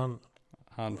man såg han? Han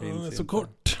Han finns är inte. så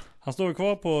kort. Han står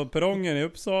kvar på perrongen i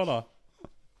Uppsala.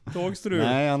 Tågstrul.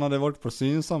 Nej, han hade varit på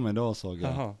Synsam idag såg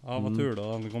jag. Jaha, ja vad tur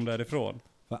då. Han kom därifrån.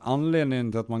 För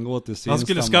anledningen till att man går till Synsam... Han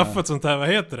skulle skaffa ett sånt här, vad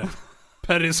heter det?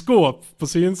 Periskop på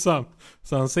Synsam.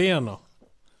 Så han ser nå.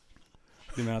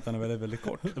 Du menar att han är väldigt, väldigt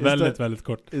kort? Väldigt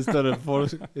kort.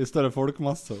 i större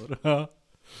folkmassor. Ja.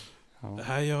 Ja.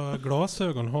 Nej, jag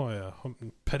glasögon har jag.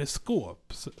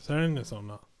 Periskop. Så är det nu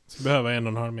sådana. Ska behöva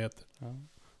 1,5 meter. Ja.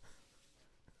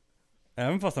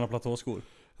 Även fast han har platåskor?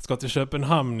 Jag ska till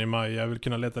Köpenhamn i maj. Jag vill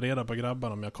kunna leta reda på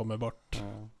grabbarna om jag kommer bort.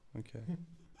 Ja, okej.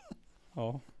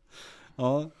 Ja.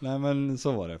 Ja, nej men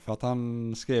så var det. För att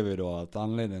han skrev ju då att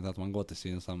anledningen till att man går till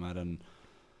Synsam är den...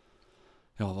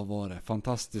 Ja, vad var det?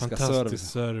 Fantastisk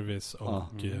service och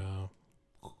Ja.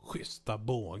 schyssta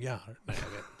bågar. Nej, jag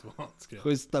vet inte vad han skrev.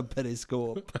 Schyssta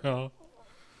periskop. Ja.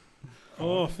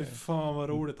 Åh, fy fan vad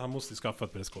roligt. Han måste skaffa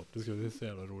ett periskop. Det skulle se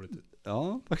jävla roligt ut.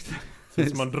 Ja, faktiskt. Det är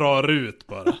som man drar ut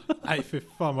bara. Nej, fy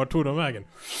fan. Var tog de vägen?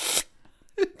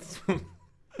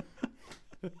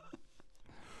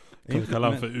 Kan vi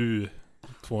kalla han för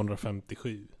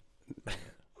U257?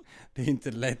 Det är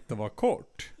inte lätt att vara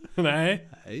kort. Nej.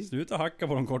 Nej. Sluta hacka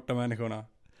på de korta människorna.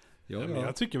 Ja, Men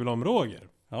jag tycker väl om Roger.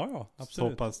 Ja, Så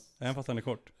absolut. pass. Även fast han är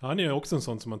kort. Han är ju också en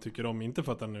sån som man tycker om, inte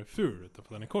för att han är ful, utan för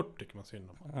att han är kort tycker man synd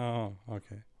om. Ja,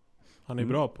 okej. Han är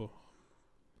bra på...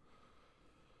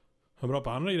 Han är bra på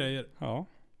andra grejer. Ja.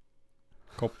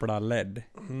 Koppla LED.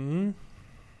 Mm.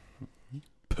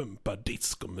 Pumpa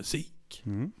discomusik.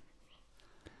 Mm.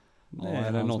 Ja,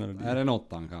 är det något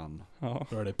han kan? Ja.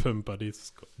 Då är det pumpa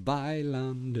disco.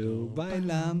 Bailando.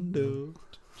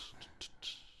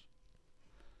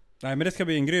 Nej, men det ska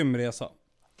bli en grym resa.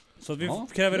 Så att vi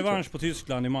kräver det tror revansch på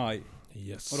Tyskland i maj.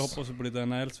 Yes. Och då hoppas vi på lite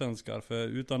NHL-svenskar. För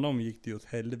utan dem gick det ju åt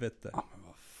helvete. Ja, men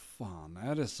vad fan,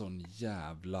 är det sån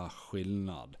jävla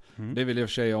skillnad? Mm. Det vill jag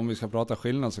för sig, om vi ska prata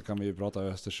skillnad så kan vi ju prata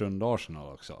Östersund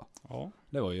Arsenal också. Ja.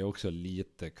 Det var ju också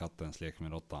lite kattens lek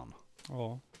med råttan.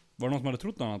 Ja. Var det någon som hade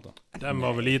trott något annat då? Den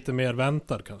var väl lite mer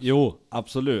väntad kanske. Jo,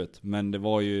 absolut. Men det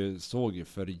var ju, såg ju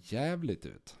för jävligt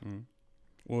ut. Mm.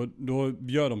 Och då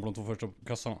bjöd de på de 2 första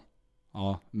kassarna.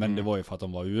 Ja, men det var ju för att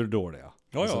de var urdåliga.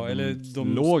 Ja, Alltså, eller de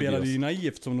låg spelade ju ju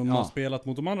naivt som de har spelat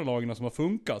mot de andra lagen som har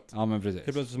funkat. Ja, men Helt precis.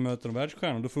 plötsligt så möter de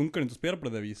världsstjärnan, då funkar det inte att spela på det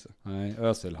där viset. Nej,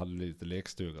 Özil hade lite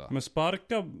lekstuga. Men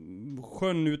sparka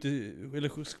sjön ut i,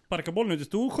 eller sparka bollen ut i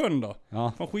Storsjön då.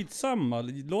 Ja, Fan skitsamma,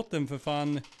 låt den för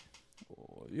fan,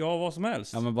 ja vad som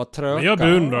helst. ja men bara tröka. Men jag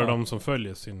beundrar dem som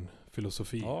följer sin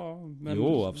filosofi. Ja, men Jo,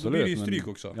 då absolut. blir det ju stryk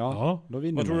men, också. Ja, Ja. då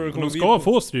vinner Vad tror du man. det kommer De bli ska på,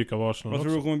 få stryk av Arsenal vad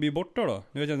tror du också. det kommer bli borta då?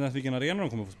 Nu vet jag inte ens vilken arena de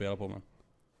kommer få spela på, men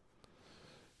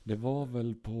Det var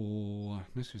väl på,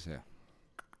 nu ska vi se.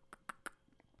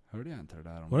 Hörde jag inte det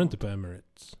där om? Var det inte på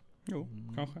Emirates? jo,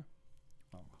 kanske.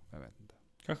 Ja, jag vet inte.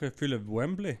 Kanske fyller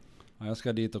Wembley. Ja, jag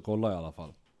ska dit och kolla i alla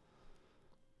fall.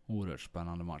 Oerhört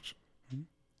spännande match. Mm.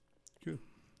 Kul.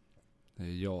 Det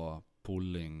är jag,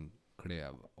 Pulling,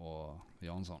 Klev och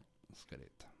Jansson ska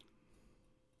dit.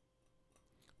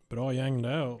 Bra gäng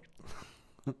det och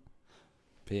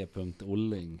P.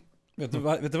 Olling. Vet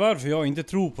du varför jag inte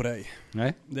tror på dig?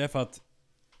 Nej? Det är för att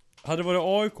hade det varit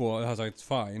AIK hade jag sagt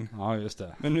fine. Ja, just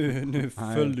det. Men nu Nej.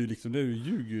 föll du liksom, det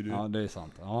ljuger ju du. Ja, det är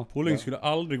sant. Ja. Pulling skulle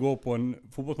aldrig gå på en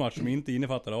fotbollsmatch som inte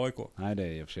innefattar AIK. Nej, det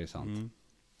är i och för sig sant. Mm.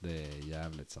 Det är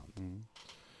jävligt sant.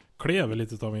 Klev är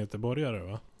lite av en göteborgare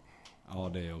va? Ja,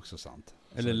 det är också sant.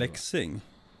 Eller Leksing.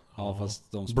 Ja,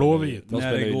 fast de Blåvit. de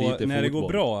spelar ju lite när det fotboll. går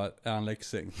bra är han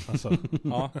Leksing. Alltså,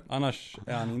 Ja, annars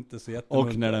är han inte så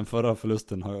jättemunter. Och när den förra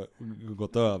förlusten har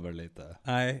gått över lite.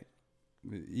 Nej,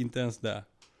 inte ens det.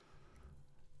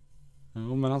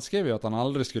 Jo, men han skrev ju att han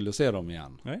aldrig skulle se dem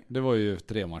igen. Nej. Det var ju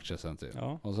 3 matcher sen typ.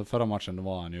 Ja. Och så förra matchen då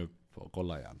var han ju upp och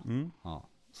kolla igen. Mm. Ja.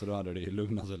 Så då hade det ju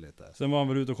lugnat sig lite. Sen var han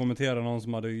väl ute och kommenterade någon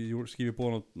som hade skrivit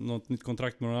på något nytt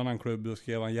kontrakt med någon annan klubb och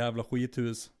skrev en jävla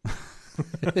skithus.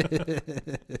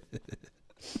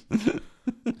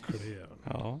 Klev.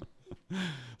 Ja.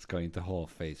 Ska inte ha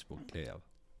Facebook, Klev.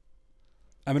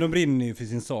 Nej men de brinner ju för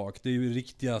sin sak. Det är ju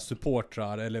riktiga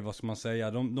supportrar, eller vad ska man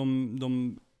säga.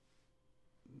 De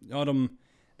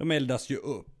eldas ju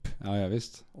upp. Ja, det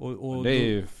Och är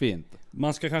ju fint.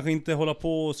 man ska kanske inte hålla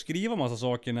på och skriva massa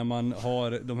saker när man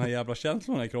har de här jävla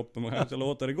känslorna i kroppen. Man kanske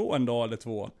låter det gå en dag eller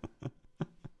 2.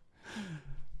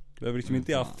 Behöver liksom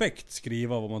inte i affekt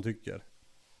skriva vad man tycker.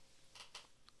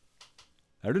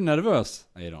 Är du nervös,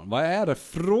 Eiron? Vad är det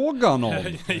frågan om?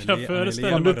 Jag föreställer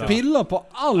Kan mig du pilla på att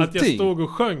jag allting? stod och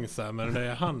sjöng så här med den där i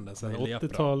handen så här, Det är lepra.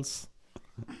 80-tals.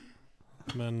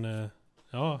 Men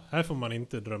ja, här får man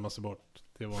inte drömma sig bort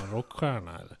till att vara en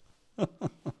rockstjärna eller.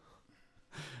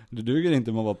 Du duger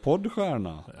inte med att vara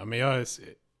poddstjärna. Ja men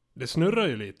det snurrar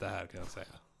ju lite här kan jag säga.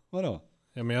 Vadå?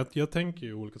 Ja men jag tänker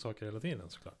ju olika saker hela tiden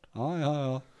såklart.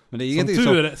 Ja. Men det är Som ingenting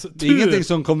tur, som, det är ingenting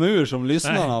som kommer ur som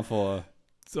lyssnarna Nej. får.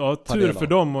 Ja, Ta tur del för av.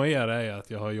 dem och er är att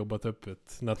jag har jobbat upp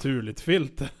ett naturligt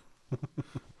filter.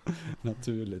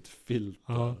 Naturligt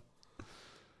filter. Ja.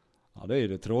 Ja, det är ju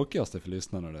det tråkigaste för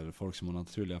lyssnarna. Det är folk som har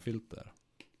naturliga filter.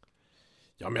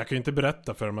 Ja men jag kan ju inte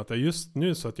berätta för dem att jag just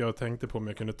nu så att jag tänkte på om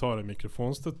jag kunde ta det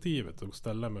mikrofonstativet och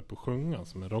ställa mig på sjunga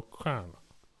som en rockstjärna.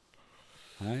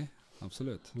 Nej,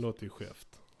 absolut. Det låter ju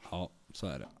skevt. Ja, så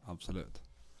är det. Absolut.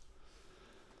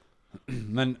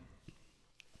 Men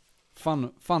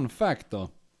fun fact då.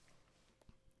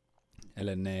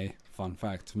 Eller nej, fun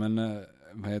fact. Men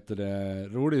vad heter det?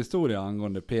 Rolig historia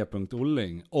angående P.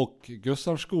 Olling och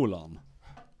Gustavsskolan.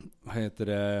 Vad heter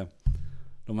det?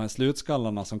 De här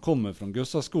slutskallarna som kommer från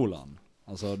Gustavsskolan.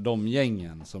 Alltså de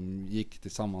gängen som gick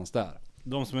tillsammans där.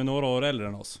 De som är några år äldre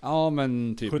än oss. Ja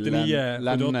men typ 79,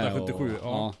 Lenne 78, och, 77,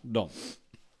 ja. de.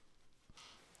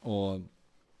 Och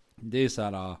det är så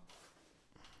här.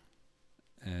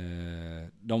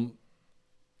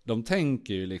 De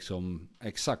tänker ju liksom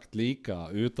exakt lika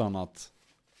utan att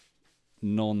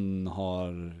de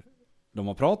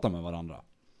har pratat med varandra.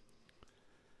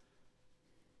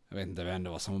 Jag vet inte vem det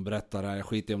var som berättade det här. Jag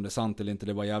skiter i om det är sant eller inte.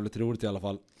 Det var jävligt roligt i alla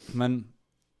fall. Men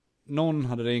någon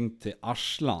hade ringt till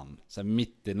Arslan så här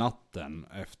mitt i natten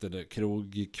efter det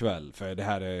krogkväll. För det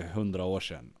här är 100 år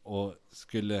sedan. Och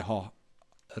skulle ha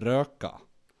röka.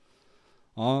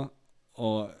 Ja,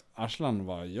 och Arslan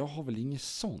var, jag har väl inget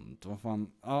sånt. Vad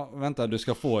fan? Ja, vänta, du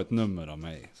ska få ett nummer av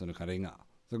mig så du kan ringa.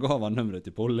 Så gav han numret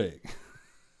till Polling.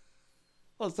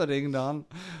 Och så ringde han.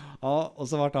 Ja, och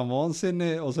så vart han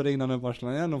vansinnig. Och så ringde han upp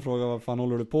Arslan igen och frågade vad fan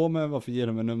håller du på med? Varför ger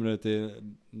du mig numret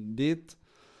till dit?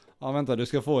 Ja, vänta, du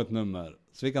ska få ett nummer.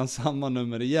 Så fick han samma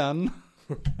nummer igen.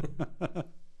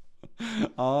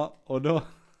 Ja, och då...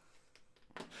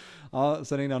 Ja,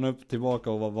 så ringde han upp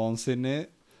tillbaka och var vansinnig.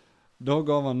 Då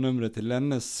gav han numret till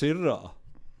Lennes syrra.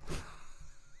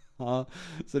 Ja,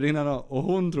 så ringde han och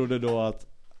hon trodde då att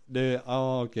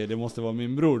det måste vara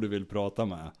min bror du vill prata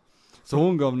med. Så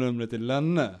hon gav numret till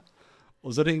Lenne.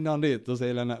 Och så ringde han dit och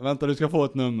säger Lenne, vänta du ska få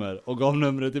ett nummer. Och gav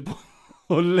numret till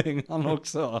Polling han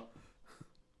också.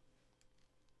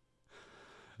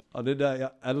 Ja, det där,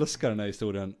 jag älskar den här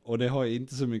historien. Och det har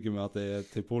inte så mycket med att det är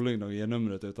till Polling de ger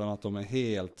numret, utan att de är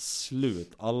helt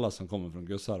slut, alla som kommer från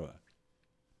Gussarö.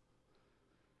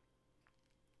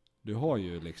 Du har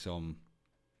ju liksom...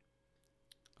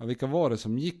 Ja, vilka var det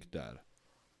som gick där?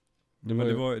 Det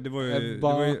var ju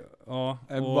Ebba,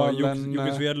 och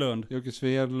Jocke Svedlund. Jocke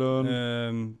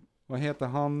Svedlund. Vad heter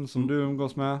han som du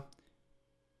umgås med?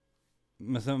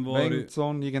 Men sen var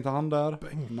Bengtsson, gick inte han där?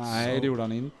 Bengtsson. Nej, det gjorde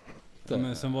han inte.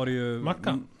 Men sen var det ju...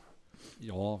 Mackan.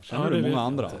 Ja, känner du många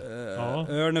andra? Ja.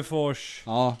 Örnefors.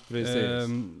 Ja, precis.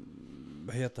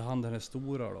 Vad heter han den här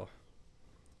stora då?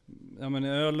 Ja men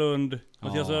Ölund.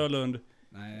 Mattias Ölund.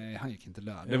 Nej, han gick inte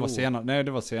där. Det var senare. Nej,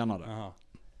 det var senare. Aha.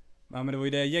 Ja, men det var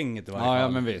ju det gänget i varje fall. Ja,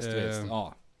 men visst.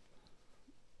 Ja.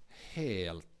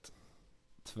 Helt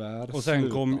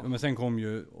tvärslutna. Och sen kom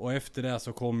ju, och efter det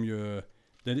så kom ju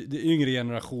det yngre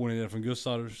generationen från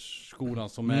Gussarskolan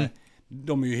som är,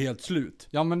 de är ju helt slut.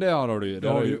 Ja, men det har du ju. Det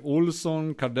har ju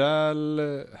Olsson, Kardell,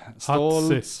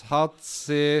 Stoltz,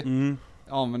 Hatzi.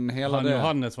 Ja, men hela det.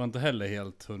 Johannes var inte heller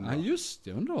helt 100. Nej, just det.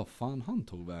 Jag undrar vad fan han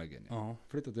tog vägen. Ja.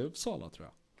 Flyttade till Uppsala, tror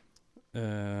jag.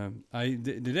 Nej,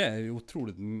 det där är ju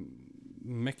otroligt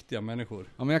mäktiga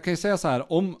människor. Ja, men jag kan ju säga så här.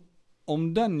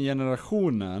 Om den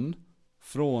generationen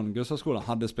från Gustavsskolan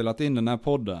hade spelat in den här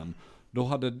podden, då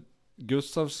hade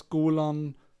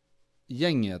Gustavsskolan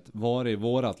gänget varit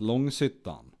vårat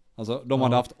Långshyttan. Alltså, de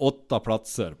hade haft 8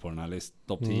 platser på den här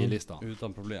topp 10-listan.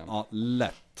 Utan problem. Ja,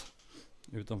 lätt.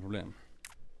 Utan problem.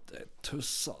 Det är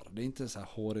tussar. Det är inte så här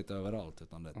hårigt överallt,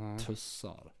 utan det är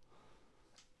tussar.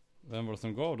 Vem var det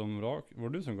som gav dem var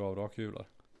det du som gav rakhyvlar?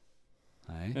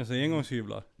 Nej. Alltså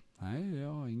engångshyvlar? Nej,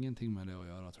 jag har ingenting med det att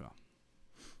göra, tror jag.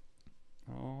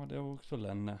 Ja, det var också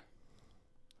Lenne.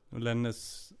 Och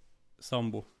Lennes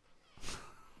sambo.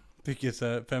 Fick ju så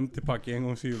 50-pack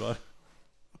engångshyvlar.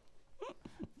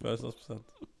 Födelsedagspresent.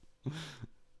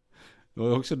 Det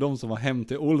var också de som var hem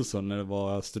till Olsson när det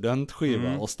var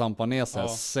studentskiva och stampade ner sig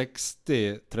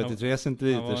 60 33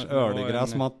 centiliters öl i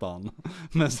gräsmattan.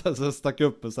 Men så stack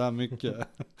upp så här mycket.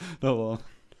 Det var...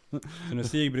 Så när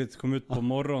Sigbritt kom ut på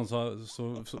morgonen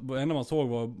så enda man såg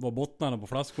var bottnarna på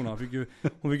flaskorna.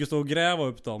 Hon fick ju stå och gräva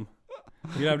upp dem.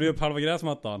 Hon grävde upp halva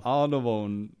gräsmattan. Ja, då var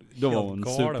hon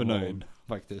supernöjd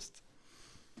faktiskt.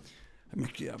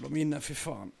 Mycket jävla minne, fy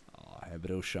fan. Ja, det är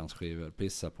brorsans skivor.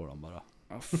 Pissa på dem bara.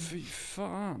 Ja, fy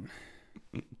fan.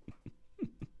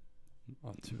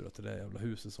 Ja, tur att det där jävla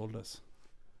huset såldes.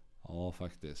 Ja,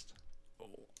 faktiskt.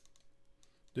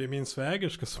 Det är min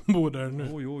svägerska som bor där nu.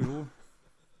 Jo.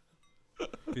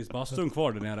 Finns bastun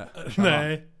kvar där nere?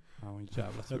 Nej. Ja,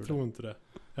 jävla tur. Jag tror inte det.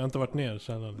 Jag har inte varit ner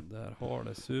sedan. Där har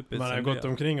det supit. Man har gått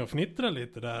omkring och fnittrat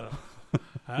lite där.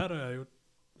 Här har jag gjort...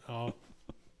 Ja.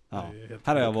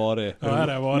 Här har jag varit. Ja, här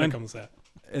har jag varit, kan man säga.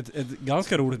 Ett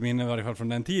ganska roligt minne i varje fall från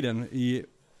den tiden.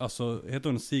 Alltså, heter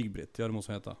hon Sigbritt? Ja, det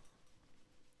måste hon heta.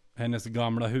 Hennes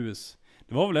gamla hus.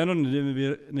 Det var väl ändå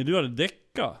när du hade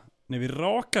däckat. När vi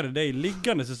rakade dig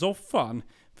liggandes i soffan.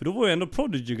 För då var ju ändå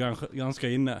Prodigy ganska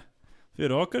inne. Vi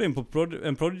rakade in på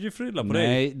en Prodigy-frilla på dig.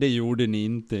 Nej, det gjorde ni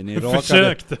inte. Ni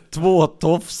rakade 2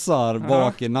 tofsar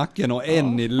bak i nacken och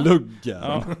en i luggen.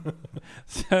 Ja.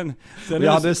 Sen vi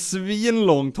hade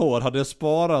svinlångt hår, hade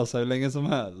sparat sig länge som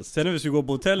helst. Sen när vi skulle gå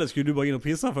på hotellet skulle du bara in och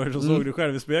pissa först och såg du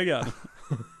själv i spegeln.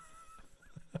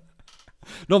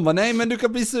 De bara, nej men du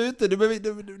kan pissa ute, du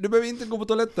behöver inte gå på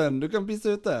toaletten, du kan pissa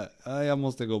ute. Nej, jag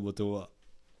måste gå på toa.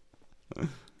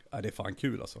 Ja, det är fan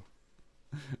kul alltså.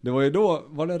 Det var ju då,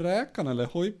 var det Räkan eller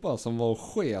Hojpa som var och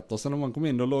sket, och sen när man kom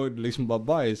in då låg det liksom bara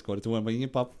bajs kvar, det var ingen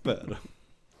papper.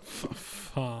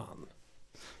 Fan.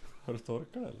 Har du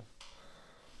torkat eller?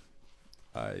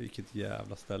 Nej, vilket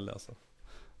jävla ställe alltså.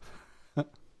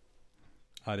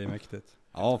 Ja, det är mäktigt.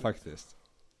 Ja, faktiskt.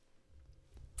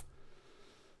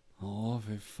 Ja,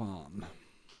 för fan.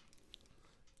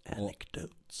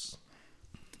 Anecdotes.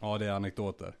 Ja, det är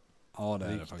anekdoter. Ja, det är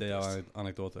det Riktiga faktiskt.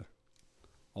 anekdoter.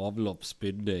 Avlopp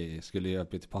spydde i, skulle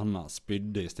hjälpa till panna,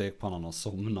 spydde i stekpannan och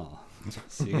somna.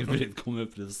 Sigrid kom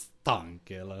upp, det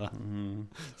stank eller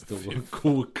stod och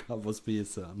kokade på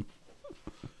spisen.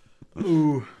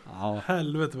 Ja.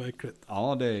 Helvete vad äckligt.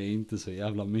 Ja, det är inte så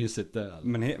jävla mysigt det.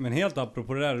 Men helt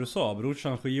apropå det där du sa,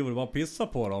 brorsans skivor, bara pissa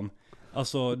på dem.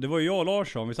 Alltså, det var ju jag och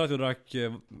Larsson, vi satt och drack,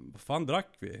 vad fan drack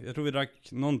vi? Jag tror vi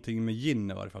drack någonting med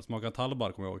gin i varje fall, smakade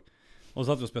tallbar kommer jag ihåg. Och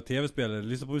så satt vi och spelade tv-spel, eller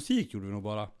lyssnade på musik gjorde vi nog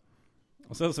bara.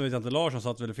 Och sen så vet jag inte, Larsson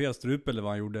satt väl i fel strupe eller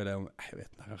vad han gjorde, eller jag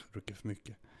vet inte, jag druckit för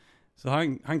mycket. Så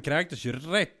han kräktes ju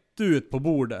rätt ut på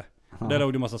bordet. Där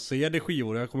låg det en massa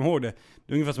CD-skivor, jag kommer ihåg det.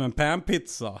 Det är ungefär som en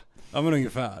panpizza. Ja men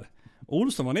ungefär.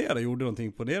 Olsson var nere och gjorde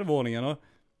någonting på nedervåningen och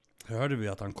hörde vi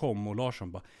att han kom och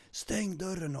Larsson bara stäng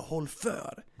dörren och håll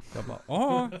för. Jag bara,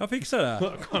 ja, jag fixar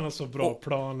det. Han har så bra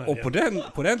planer. Och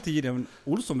på den tiden,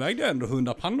 Olsson vägde ändå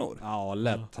 100 pannor. Ja,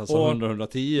 lätt. Alltså Och-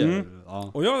 100-110.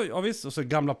 Ja. Och ja visst, och så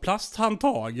gamla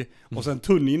plasthandtag och sen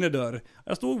tunn innerdörr.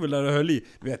 Jag stod väl där och höll i,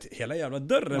 du vet, hela jävla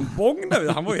dörren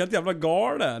bångade. Han var ju helt jävla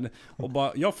galen. Och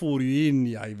bara, jag for ju in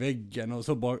i väggen och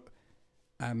så bara,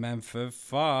 nej men för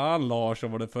fan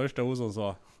Larsson var det första Olsson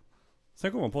sa.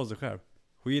 Sen kom han på sig själv.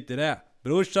 Skit i det.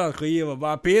 Brorsans skivor,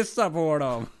 bara pissa på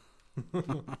dem.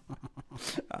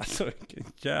 Alltså vilken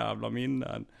jävla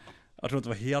minnen. Jag tror att det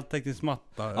var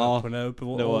heltäckningsmatta Ja, på den där uppe.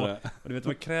 det var det. Och du vet, det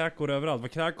var kräkor överallt. Det var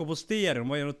kräkor på stereon.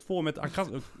 Det var 2 meter.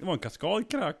 Det var en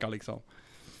kaskadkräka liksom.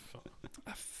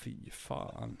 Fy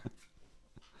fan.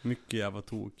 Mycket jävla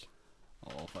tok.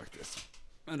 Ja, faktiskt.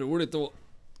 Men roligt då.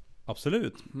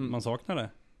 Absolut. Man saknar det.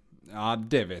 Ja,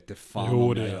 det vet jag fan Jo,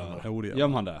 om det jag gör gör. man. Jo, det gör Gör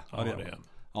man. man det? Ja, det är.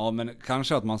 Ja, men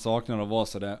kanske att man saknar att vara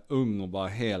sådär ung och bara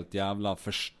helt jävla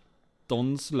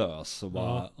förståndslös och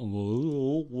bara...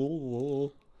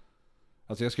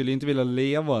 Alltså jag skulle inte vilja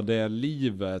leva det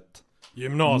livet.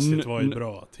 Gymnasiet var ju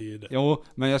bra tider. Jo,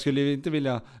 men jag skulle inte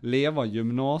vilja leva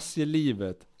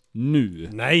gymnasielivet nu.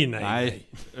 Nej.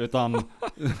 Utan...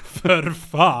 För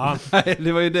fan. Nej,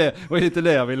 det var ju det. Det var ju inte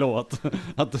det jag ville åt.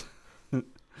 Att...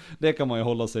 Det kan man ju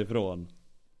hålla sig ifrån.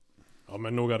 Ja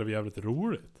men nog hade vi jävligt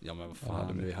roligt. Ja men vad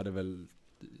fan, vi hade väl...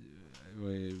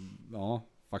 Ja,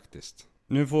 faktiskt.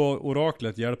 Nu får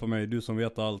oraklet hjälpa mig, du som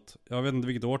vet allt. Jag vet inte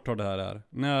vilket årtal det här är.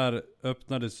 När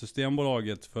öppnade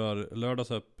Systembolaget för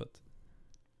lördagsöppet?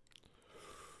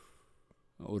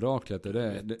 Oraklet är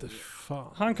det...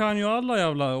 Fan. Han kan ju alla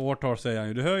jävla årtal säger han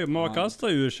ju. Du hör ju, man kastar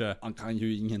ur sig. Han kan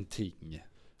ju ingenting.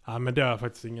 Ja men det har jag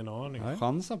faktiskt ingen aning. Nej.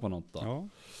 Chansa på något då. Ja.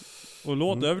 Och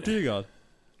låt övertygad.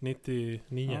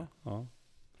 99. Ja.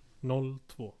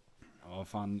 02. Ja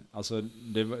fan, alltså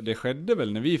det skedde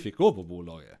väl när vi fick gå på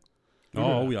bolaget?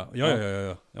 Ja, oh ja. Ja, det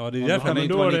är Ja, därför kan det Men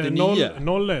inte då vara är det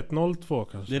 99? 01, 02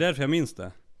 kanske. det är därför jag minns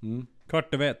det. Mm.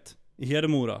 1:15 i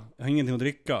Hedemora. Jag har ingenting att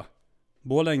dricka.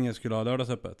 Borlänge skulle ha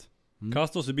lördagsöppet.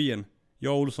 Kasta oss i bilen.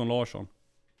 Jag, Olsson, Larsson.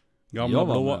 Jag var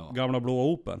med, ja. Gamla blåa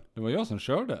Opel. Det var jag som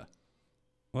körde.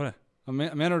 Var det? Ja,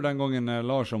 menar du den gången när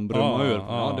Larsson brummade ur?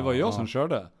 Ja, det var jag som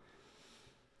körde.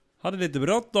 Hade lite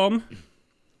bråttom.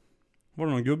 Var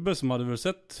det någon gubbe som hade väl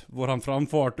sett våran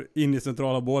framfart in i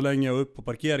centrala Borlänge och upp på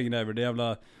parkeringen där vid det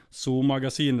jävla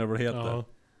Zoom-magasin eller vad det heter. Ja.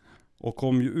 Och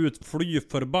kom ju ut fly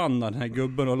förbannad den här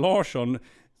gubben och Larsson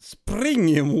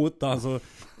springer emot han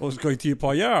och ska ju typ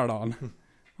ha ihjäl han.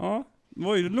 Ja, det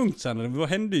var ju lugnt sen. Det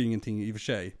hände ju ingenting i och för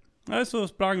sig. Nej, så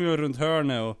sprang vi runt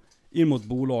hörnet och in mot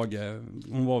bolaget.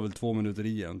 Hon var väl 2 minuter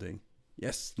i någonting.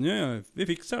 Yes, nu vi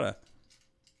fixar det.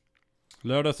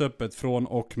 Lördagsöppet från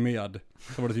och med.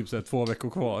 Så var det typ så här 2 veckor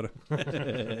kvar.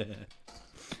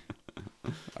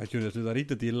 Jag kunde sluta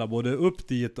riktigt illa både upp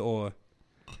dit och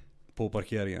på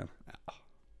parkeringen.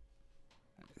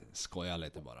 Skoja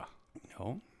lite bara.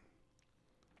 Ja,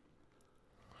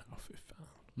 Ja fy fan.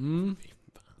 Mm.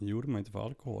 det gjorde man inte för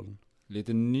alkoholen.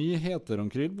 Lite nyheter om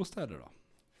kryddbostäder då.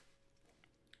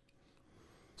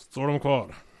 Står de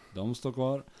kvar? De står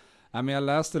kvar. Nej, men jag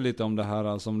läste lite om det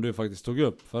här som du faktiskt tog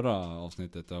upp förra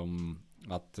avsnittet. Om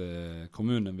att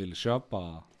kommunen vill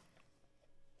köpa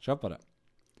det.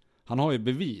 Han har ju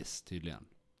bevis tydligen.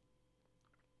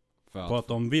 För På att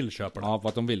de vill köpa det. Ja, på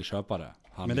att de vill köpa det.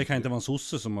 Men det kan inte vara en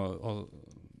sosse som har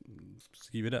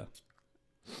skrivit det.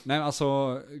 Nej,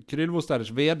 alltså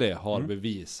Kryddbostäders vd har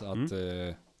bevis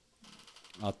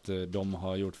att de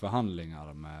har gjort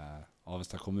förhandlingar med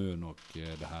Avesta kommun och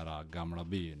det här gamla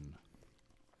byn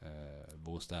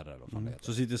bostäder och fan det heter.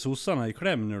 Så sitter sossarna i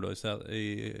kläm nu då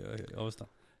i Avesta?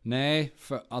 Nej,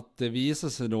 för att det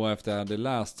visade sig då efter att jag hade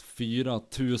läst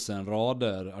 4000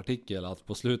 rader artikel att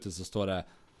på slutet så står det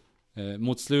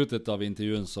mot slutet av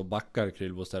intervjun så backar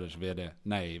Krylbostäders vd.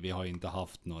 Nej, vi har inte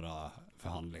haft några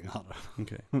förhandlingar.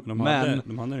 Okej. De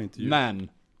hade en intervju. Men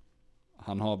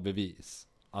han har bevis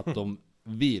att de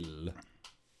vill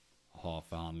ha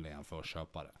förhandlingar för att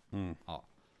köpa det. Ja.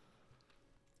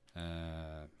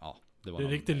 Ja, det var Det är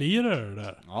riktigt lirare det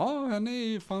där. Ja, han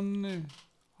är fan...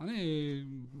 Han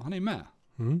är med.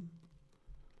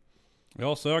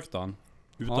 Jag sökte han.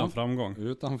 Utan framgång.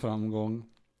 Utan framgång.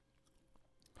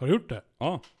 Har du gjort det?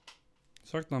 Ja.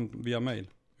 Sökte han via mail.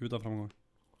 Utan framgång.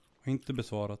 Har inte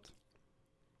besvarat.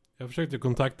 Jag försökte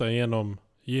kontakta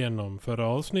genom förra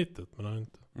avsnittet, men han har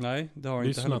inte. Nej, det har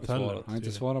inte heller besvarat. Han har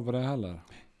inte svarat på det heller.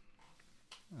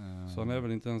 Så han är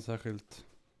väl inte en särskilt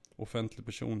offentlig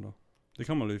person då. Det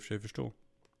kan man ju i och för sig förstå.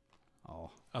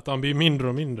 Ja. Att han blir mindre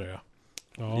och mindre, ja.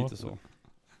 Lite så.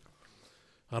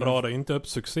 Han radar inte upp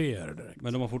succéer direkt.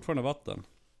 Men de har fortfarande vatten.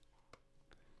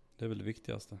 Det är väl det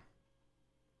viktigaste.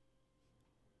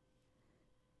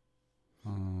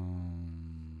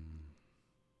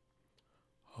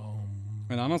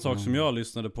 En annan sak som jag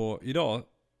lyssnade på idag,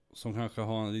 som kanske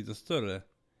har en lite större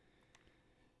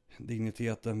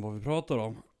dignitet än vad vi pratar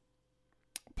om.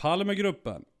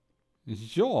 Palmegruppen.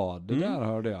 Ja, det där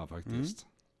hörde jag faktiskt.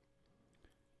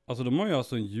 Alltså de har ju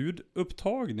alltså en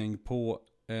ljudupptagning på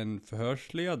en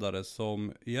förhörsledare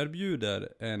som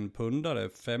erbjuder en pundare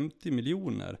 50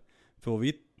 miljoner för att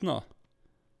vittna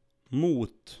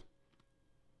mot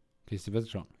Christer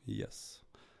Pettersson. Yes.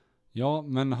 Ja,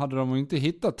 men hade de inte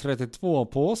hittat 32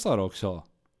 påsar också?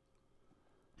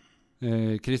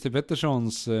 Christer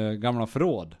Petterssons gamla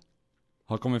förråd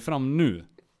har kommit fram nu.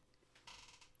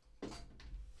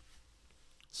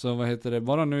 Så vad heter det?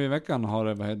 Bara nu i veckan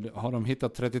har de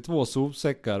hittat 32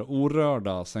 sopsäckar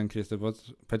orörda sen Christer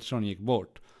Pettersson gick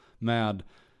bort. Med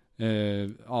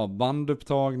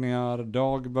bandupptagningar,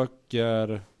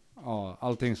 dagböcker,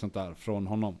 allting sånt där från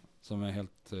honom. Som är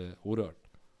helt orört.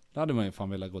 Det hade man ju fan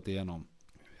velat gått igenom.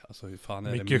 Alltså hur fan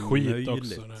är mycket det skit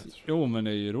möjligt? också. Jo, men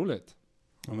det är ju roligt.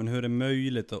 Ja, men hur är det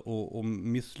möjligt att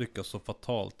misslyckas så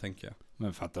fatalt, tänker jag.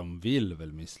 Men för att de vill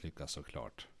väl misslyckas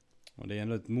såklart. Och det är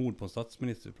ändå ett mord på en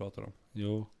statsminister vi pratar om.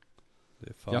 Jo. Det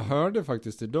är fan. Jag hörde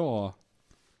faktiskt idag.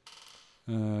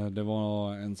 Det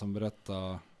var en som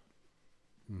berättade.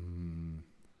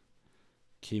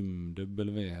 Kim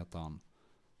W heter han.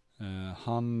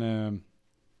 Han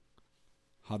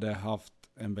hade haft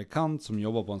en bekant som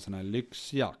jobbar på en sån här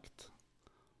lyxjakt.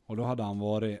 Och då hade han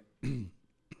varit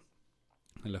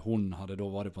eller hon hade då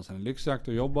varit på en sån här lyxjakt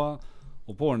och jobba.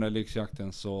 Och på den där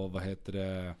lyxjakten så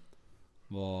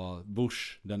var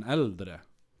Bush den äldre.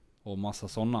 Och massa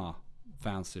sådana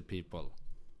fancy people.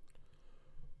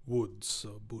 Woods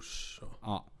och Bush och...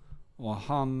 Ja. Och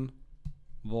han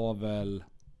var väl,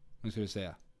 nu ska vi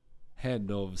se,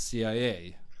 head of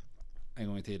CIA en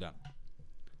gång i tiden.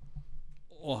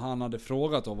 Och han hade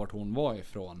frågat då vart hon var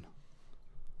ifrån.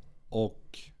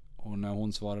 Och när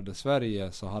hon svarade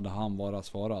Sverige så hade han bara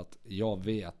svarat: jag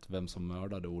vet vem som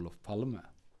mördade Olof Palme.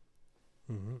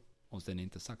 Och sen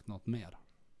inte sagt något mer.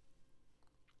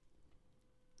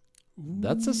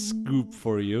 That's a scoop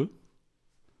for you.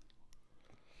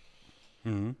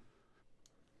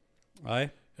 Nej.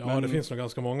 Ja, men det finns nog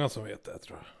ganska många som vet det,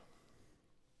 tror jag.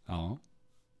 Ja.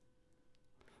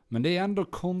 Men det är ändå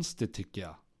konstigt, tycker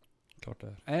jag. Klart det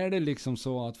är. Är det liksom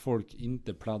så att folk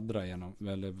inte pladdrar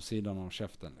eller på sidan av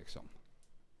käften liksom?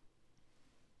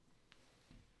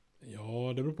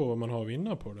 Ja, det beror på vad man har att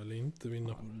vinna på det eller inte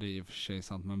vinna på det. Det är i och för sig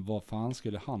sant, men vad fan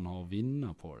skulle han ha att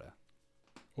vinna på det?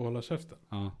 Och hålla käften?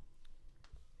 Ja.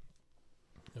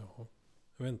 Ja,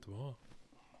 jag vet inte vad.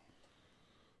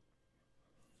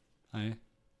 Nej.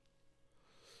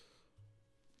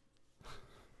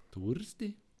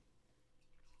 Torstig.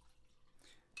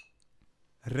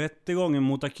 Rättegången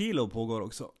mot Akilov pågår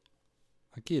också.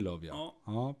 Akilov, ja.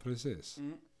 Ja, precis.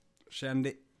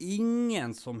 Kände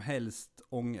ingen som helst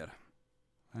ånger.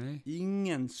 Nej.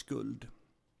 Ingen skuld.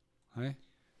 Nej.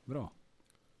 Bra.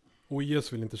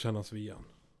 OIS vill inte kännas vid han.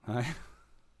 Nej.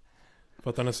 För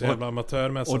att han är så jävla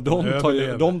amatörmässig. Och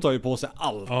de tar ju på sig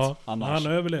allt. Ja, annars.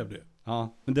 han överlevde ju.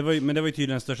 Ja. Men det var ju tydligen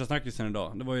den största snackisen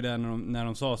idag. Det var ju det när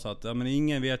de sa så att ja, men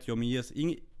ingen vet ju om IS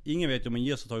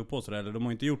har tagit på sig det, eller de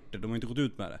har inte gjort det, de har inte gått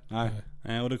ut med det.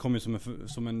 Nej. Och det kom ju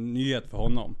som en nyhet för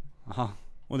honom. Aha.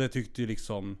 Och det tyckte ju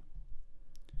liksom.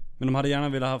 Men de hade gärna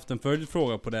velat haft en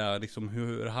följdfråga på det, liksom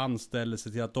hur han ställer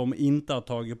sig till att de inte har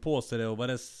tagit på sig det och vad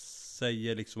det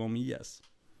säger liksom om IS.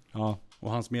 Ja.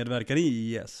 Och hans medverkan i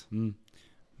IS. Mm.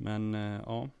 Men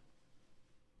ja.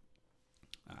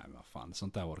 Nej men vad fan,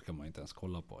 sånt där orkar man inte ens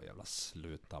kolla på. Jävla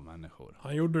sluta människor.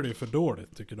 Han gjorde det ju för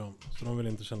dåligt tycker de. Så de vill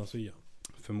inte kännas vid.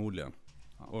 Förmodligen.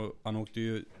 Och han åkte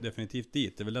ju definitivt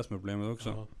dit. Det är väl det som är problemet också.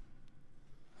 Ja.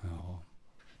 Ja.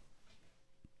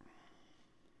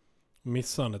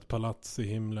 Missade han ett palats i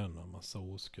himlen och massa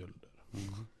oskulder.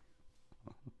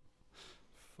 Fan,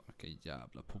 vilka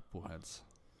jävla popoheads.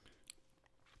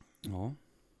 Ja.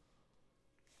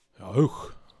 Ja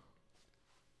usch.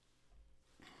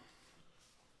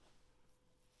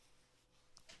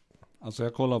 Alltså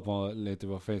jag kollar på lite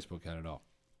på Facebook här idag.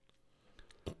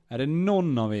 Är det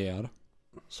någon av er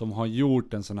som har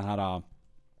gjort en sån här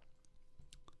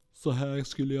så här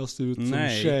skulle jag se ut som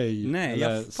tjej? Nej,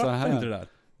 eller jag fattar inte det där.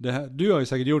 Det här, du har ju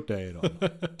säkert gjort det idag.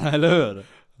 Eller hur?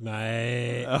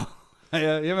 Nej. Ja.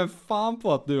 Jag ger mig fan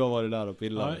på att du har varit där och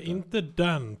pillat. Ja, inte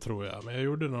den tror jag. Men jag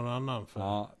gjorde någon annan för.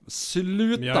 Ja,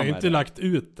 sluta Men jag har med inte det. lagt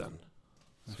ut den.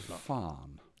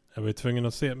 Fan. Jag var ju tvungen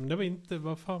att se. Men det var inte,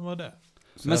 vad fan var det?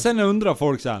 Men sen undrar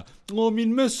folk så här: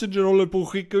 min messenger håller på att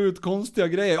skicka ut konstiga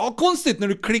grejer. Ja, konstigt när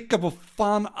du klickar på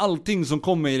fan allting som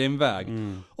kommer i din väg.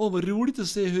 Vad roligt att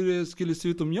se hur det skulle se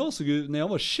ut om jag såg ut när jag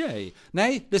var tjej.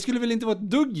 Nej, det skulle väl inte vara ett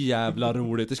dugg jävla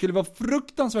roligt. Det skulle vara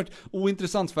fruktansvärt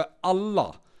ointressant för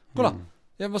alla. Kolla,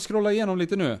 jag bara scrollar igenom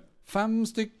lite nu. 5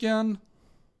 stycken.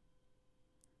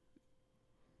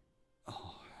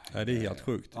 Nej, det är helt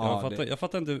sjukt. Ja, jag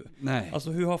fattar inte. Nej.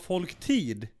 Alltså hur har folk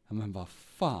tid? Ja, men vad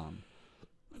fan.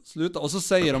 Sluta. Och så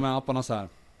säger de här apparna så här: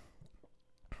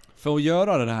 för att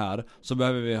göra det här så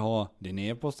behöver vi ha din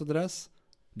e-postadress,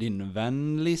 din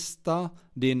vänlista,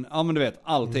 din, ja men du vet,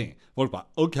 allting. Folk bara,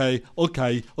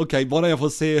 okej, bara jag får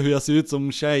se hur jag ser ut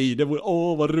som tjej, det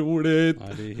vore, vad roligt.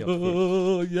 Nej, det är helt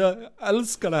sjukt. Jag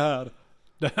älskar det här.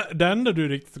 Det enda du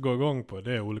riktigt går igång på,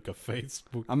 det är olika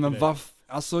Facebook. Ja men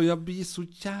alltså jag blir så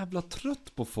jävla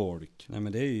trött på folk. Nej,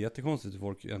 men det är ju jättekonstigt hur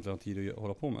folk egentligen har tid att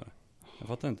hålla på med det. Jag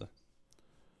fattar inte.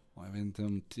 Jag vet inte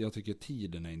om, jag tycker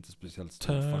tiden är inte speciellt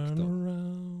stor faktor.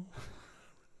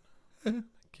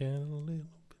 Around.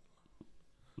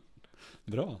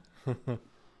 Bra.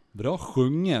 Bra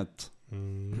sjunget.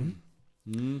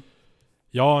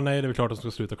 Ja, nej, det är väl klart att de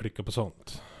ska sluta klicka på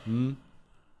sånt.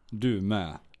 Du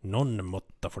med. Någon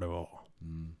måtta får det vara.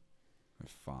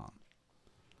 Fan.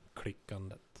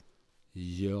 Klickandet.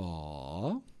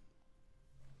 Ja.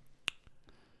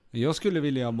 Jag skulle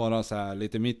vilja bara så här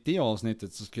lite mitt i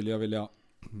avsnittet så skulle jag vilja.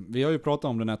 Vi har ju pratat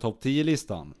om den här topp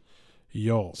 10-listan.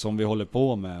 Ja. Som vi håller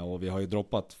på med och vi har ju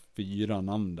droppat 4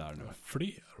 namn där nu.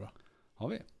 Fler va? Har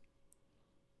vi?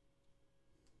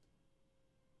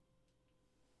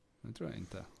 Det tror jag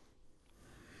inte.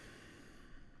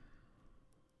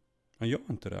 Men jag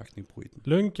har inte räkning på skiten.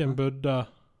 Lunken, Budda,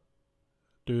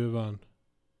 Duvan,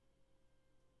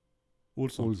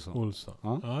 Olsson.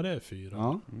 Ja, det är 4.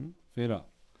 Ja, 4.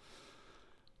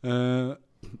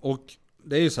 Och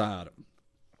det är ju så här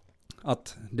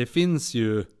att det finns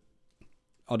ju,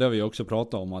 ja det har vi också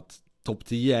pratat om, att topp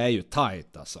 10 är ju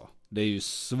tight alltså. Det är ju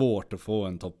svårt att få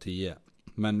en topp 10.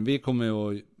 Men vi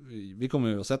kommer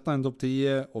ju att sätta en topp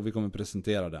 10 och vi kommer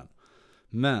presentera den.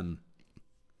 Men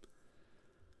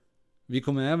vi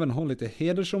kommer även ha lite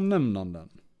hedersomnämnanden.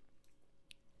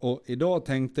 Och idag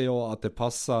tänkte jag att det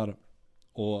passar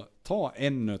att ta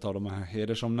en av de här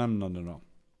hedersomnämnandena.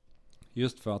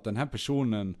 Just för att den här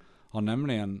personen har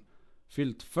nämligen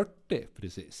fyllt 40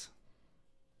 precis.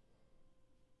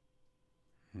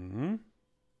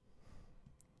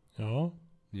 Ja.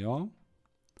 Ja.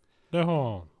 Det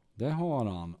har han. Det har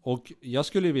han. Och jag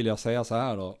skulle vilja säga så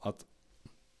här då, att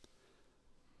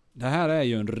det här är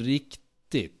ju en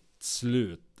riktigt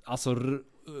slut. Alltså,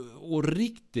 och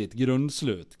riktigt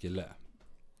grundslut kille.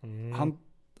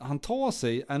 Han tar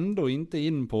sig ändå inte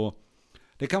in på.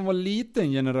 Det kan vara lite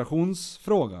en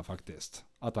generationsfråga faktiskt.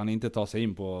 Att han inte tar sig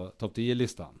in på topp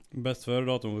 10-listan. Bäst före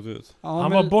datum gått ut. Ja,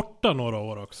 Han var borta några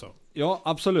år också. Ja,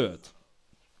 absolut.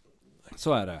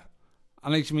 Så är det.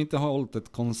 Han liksom inte har hållit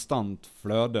ett konstant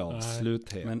flöde av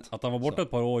sluthet. Men att han var borta ett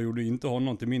par år gjorde inte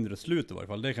honom till mindre slut i varje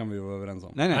fall. Det kan vi ju vara överens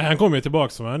om. Nej. Han kommer ju tillbaka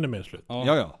som ännu mer slut.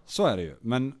 Ja, så är det ju.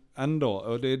 Men ändå,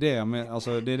 och det är det jag menar,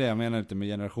 alltså det är det jag menar lite med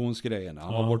generationsgrejerna.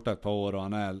 Han var borta ett par år och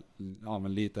han är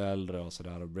men lite äldre och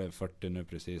sådär och blev 40 nu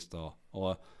precis då.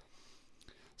 Och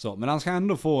så, men han ska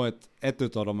ändå få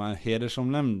ett av de här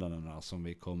hedersomnämnandena som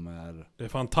vi kommer. Det är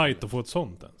fan tight att få ett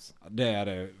sånt ens. Det är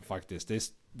det faktiskt.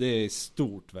 Det är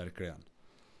stort verkligen.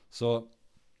 Så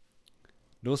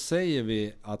då säger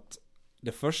vi att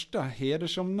det första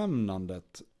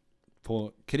hedersomnämnandet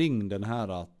kring den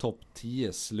här topp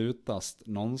 10 slutast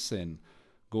någonsin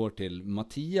går till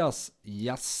Mattias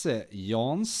Jasse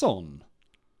Jansson.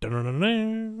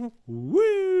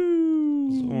 Woo!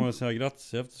 Så må jag säga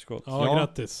grattis i efterskott. Ja,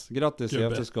 grattis. Grattis i Gubbe.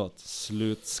 efterskott.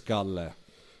 Slutskalle.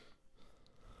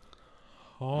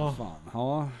 Ja. Fan,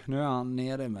 ja, nu är han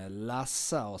nere med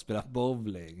Lassa och spelar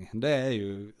bowling. Det är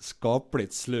ju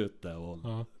skapligt slut där och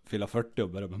Ja. fylla 40 och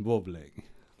börja med bowling.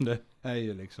 Det är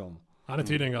ju liksom... Han är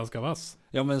tydligen ganska vass.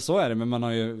 Ja men så är det, men man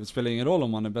har ju, det spelar ingen roll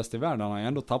om man är bäst i världen, han har ju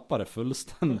ändå tappat det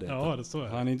fullständigt. Ja, det så är det.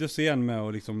 Han är inte sen med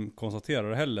att liksom konstatera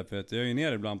det heller, för att jag är ju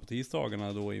nere ibland på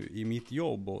tisdagarna då i mitt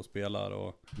jobb och spelar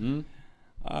och... Mm.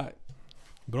 Nej,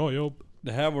 Bra jobb.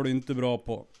 det här var du inte bra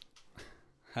på.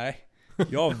 Nej,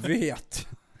 jag vet.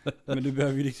 Men du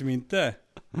behöver ju liksom inte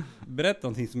berätta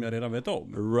någonting som jag redan vet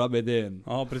om. Rub it in.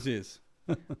 Ja, precis.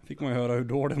 Fick man ju höra hur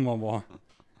dålig man var.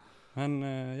 Men,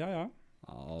 ja.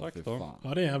 Ja, Tack fy då. fan.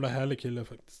 Ja, det är en jävla härlig kille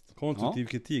faktiskt. Konstruktiv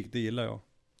kritik, det gillar jag.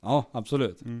 Ja,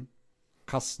 absolut. Mm.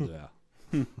 Kast du är.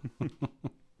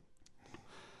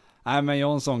 Nej men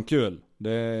Jonsson, kul.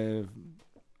 Det är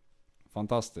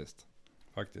fantastiskt.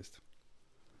 Faktiskt.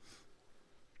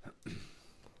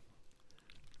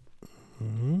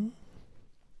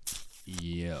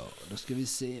 Ja, då ska vi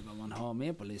se vad man har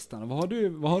med på listan. Vad har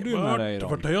du med dig då?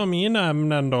 Vart har jag mina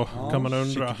ämnen då? Ja, kan man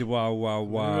undra. Shit,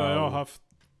 wow. Nu har jag haft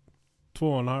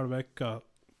 2,5 vecka.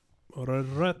 Och det är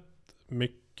rätt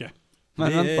mycket. Men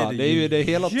Det vänta, är det är ju det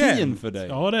hela jämt. tiden för dig.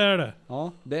 Ja, det är det.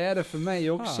 Ja, det är det för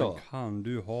mig också. Fan, kan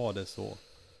du ha det så?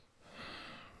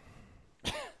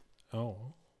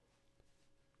 Ja.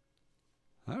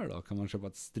 Här då kan man köpa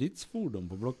ett stridsfordon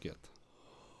på Blocket.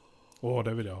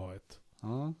 Det vill jag ha ett.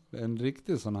 Ja, en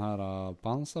riktig sån här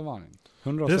pansarvagn. Det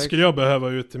 160, skulle jag behöva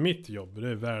ut till mitt jobb. Det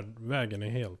är vägen är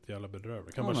helt jävla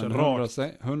bedrövlig. Kan ja, bara men köra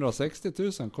rakt. 160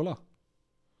 000, kolla.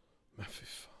 Men fy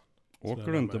fan.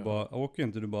 Åker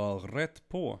inte du bara rätt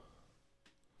på?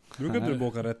 Brukar inte du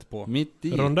åka rätt på? Mitt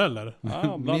i. Rondeller?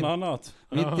 Ja, bland annat.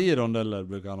 Mitt i rondeller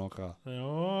brukar han åka.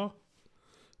 Ja.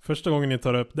 Första gången ni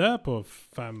tar upp det på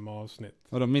 5 avsnitt.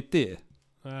 Vadå mitt i?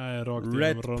 Nej, rakt igenom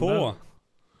Rätt rondell. på!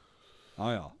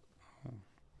 Ja.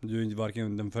 Du är inte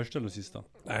varken den första eller sista.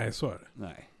 Nej, så är det.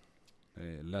 Nej. Det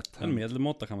är lätt En hänt.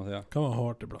 medelmåtta kan man säga. Kan vara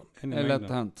hårt ibland. En i Det är lätt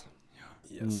mängden. hänt.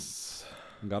 Yes.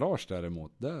 Garage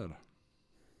däremot, där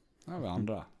har vi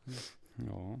andra.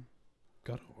 Ja.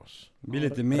 Garage. Det blir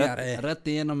lite mer... Rätt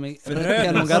igenom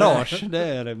Förödelse. garage, det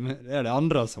är det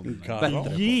andra som är Garage.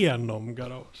 bättre på. Genom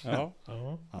garage. Ja.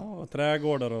 Ja. Ja,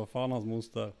 trädgårdar och fan hans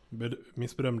moster.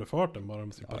 Missberömde farten bara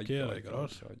de ska parkera i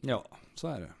garage. Ja, så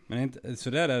är det. Men inte, så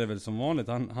där är det väl som vanligt.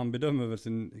 Han bedömer väl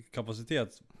sin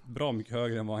kapacitet bra mycket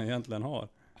högre än vad han egentligen har.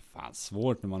 Fan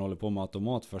svårt när man håller på med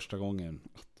automat första gången.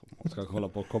 Ska kolla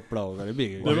på och koppla och det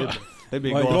blir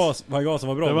Varje gas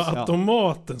var Det broms. var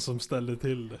automaten som ställde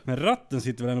till det. Men ratten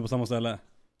sitter väl ändå på samma ställe?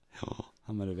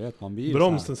 Ja men du vet, man blir ju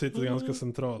Bromsen så här, sitter ganska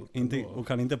centralt. Inte, ändå. och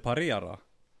kan inte parera.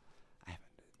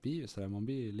 blir ju så här, man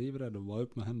blir livrädd och bara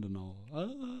upp med händerna och...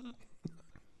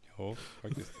 Ja,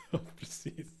 faktiskt. Ja,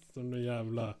 precis. Som en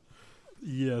jävla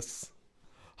IS.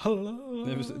 Hallå.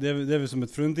 Det är väl som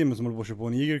ett fruntimmer som håller på att köra på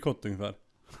en igelkott ungefär.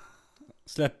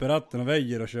 Släpper ratten och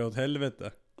väjer och kör åt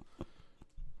helvete.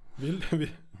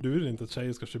 Du vill inte att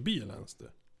tjejer ska köra bil ens du?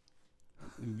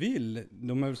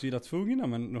 De är väl så illa tvungna,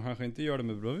 men de kanske inte gör det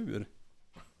med bravur.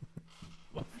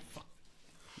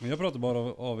 Men jag pratar bara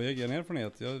av egen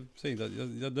erfarenhet. Jag säger inte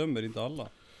att jag dömer inte alla.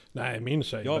 Nej, min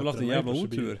tjej. Jag har väl haft en bättre än mig jävla på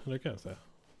att köra bil. otur. Det kan jag säga.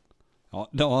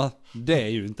 Ja, det är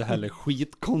ju inte heller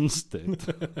skitkonstigt.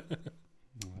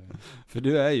 För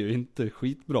du är ju inte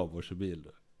skitbra på att köra bil.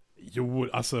 Jo,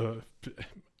 alltså. Man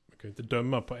kan ju inte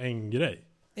döma på en grej.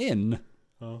 En?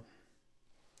 Ja.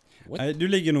 Nej, du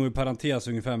ligger nog i parentes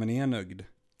ungefär med en enögd.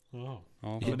 Ja.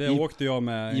 Ja, för det åkte jag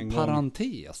med en I gång.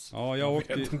 parentes? Ja, jag Jag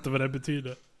åkte... vet inte vad det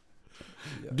betyder.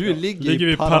 Du ligger Ligger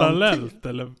i vi parentes? parallellt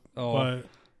eller? Ja, Vad är-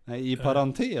 Nej, i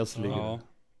parentes ligger ja,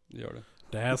 du. det gör det.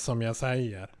 Det är som jag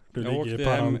säger. Du Jag ligger i åkte,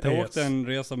 parentes. jag åkte en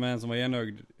resa med en som var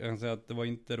enögd. Jag kan säga att det var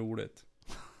inte roligt.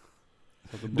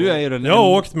 Så att det Du är ju den Jag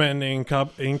har åkt med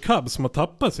en cab som har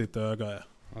tappat sitt öga.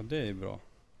 Ja, det är bra.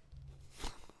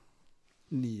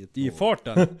 9-2. I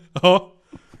farten. Ja.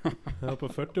 Jag var på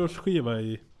 40-årsskiva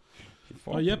i... I Ja,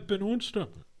 farten. Jeppe Nordström.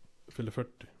 Fyller 40.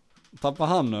 Tappar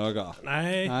han öga?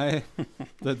 Nej. Nej, det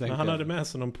tänkte Men han hade jag. med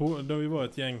sig någon då vi var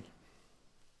ett gäng.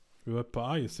 Vi var uppe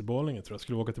på Ice i Borlänge tror jag.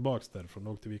 Skulle åka tillbaks därifrån.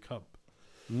 Då åkte vi i cab.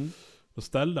 Mm. Då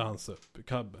ställde han sig upp i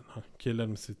cabben. Killen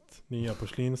med sitt nya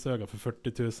porslinsöga för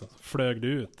 40 000. Så flög det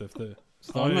ut efter...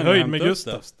 Stannade i ni höjd och med hämtade upp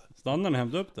Gustavs. Stannade och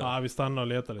hämtade upp det. Ja, vi stannade och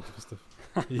letade lite. Fast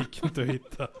det gick inte att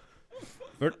hitta.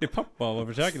 40 pappa var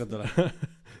försäkrat eller?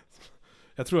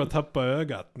 Jag tror jag tappade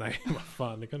ögat. Nej, vad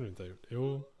fan, det kan du inte ha gjort.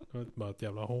 Jo, det var bara ett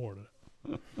jävla hål.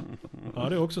 Ja,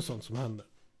 det är också sånt som händer.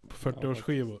 På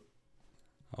 40-årsskivor.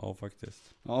 Ja,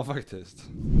 faktiskt. Ja, faktiskt.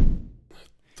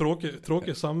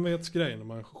 Tråkig samvetsgrej när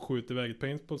man skjuter iväg ett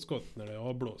paintballskott när det är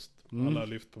avblåst. Alla har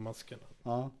lyft på maskerna.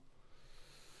 Ja.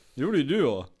 Det gjorde ju du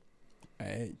då.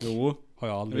 Nej. Jo. Har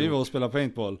jag aldrig Vi var gjort. och spelade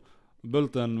paintball.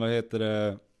 Bulten,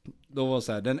 då var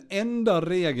så här, den enda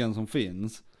regeln som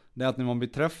finns, det är att när man blir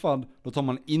träffad, då tar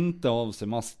man inte av sig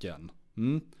masken.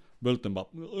 Bulten bara,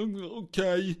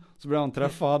 okej. Så blir han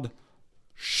träffad.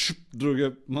 Drog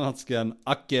upp masken.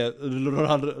 Acke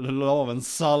la av en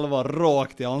salva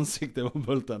rakt i ansiktet på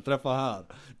Bulten. Träffa här.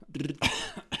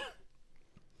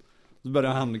 Så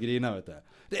började han grina, vet du.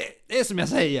 Det är som jag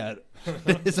säger.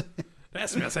 Det är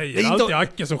som jag säger, Det är det är inte- alltid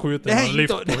Acke som skjuter Det när är han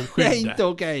lyft inte, på det är skyddet. inte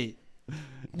okej.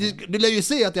 Du lär ju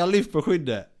se att jag har lyft på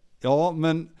skyddet. Ja,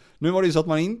 men nu var det ju så att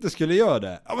man inte skulle göra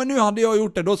det. Ja, men nu hade jag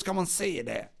gjort det, då ska man se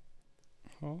det.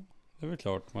 Ja, det är väl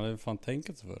klart. Man har ju fan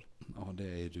tänkt sig för. Ja, det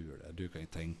är du det. Du kan ju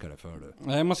tänka det för du.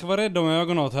 Nej, man ska vara rädd om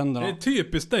ögonen och Det tänderna. är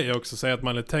typiskt dig också att säga att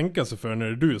man vill tänka sig för när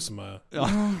det är du som är Ja,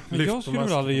 Men lyft jag på skulle väl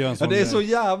masken. aldrig göra en ja sån det är grej. så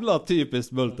jävla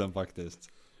typiskt Bulten faktiskt.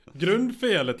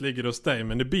 Grundfelet ligger hos dig,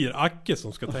 men det blir Acke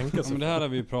som ska tänka Ja, sig men det för. här har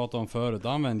vi pratat om förut.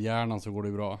 Använd hjärnan så går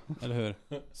det bra. Eller hur?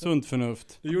 Sunt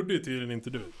förnuft. Det gjorde ju tydligen inte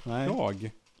du. Nej.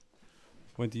 Jag?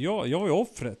 Var inte jag? Jag var ju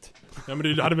offret. Ja, men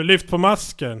du hade väl lyft på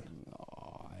masken?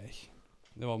 Nej.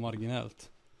 Det var marginellt.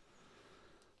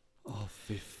 Åh,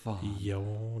 fy fan. Ja,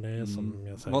 det är som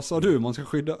jag säger. Vad sa du? Man ska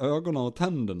skydda ögonen och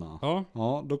tänderna. Ja.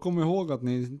 Ja, då kom ihåg att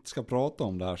ni inte ska prata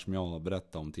om det här som jag har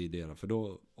berättat om tidigare. För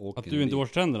då åker Att du inte ni-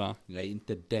 borstar tänderna. Nej,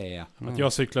 inte det. Att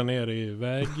jag cyklar ner i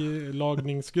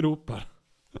väglagningsgropar.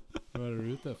 Vad är du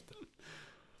ute efter?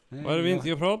 Nej, Vad är det vi inte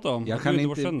ska prata om? jag Att kan du inte,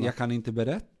 borstar tänderna. jag kan inte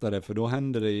berätta det för då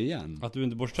händer det igen. Att du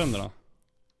inte borstar tänderna.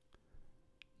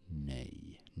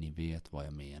 Nej, ni vet vad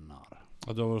jag menar.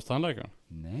 Att du har varit hos tandläkaren.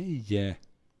 Nej.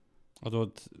 Att du har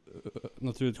ett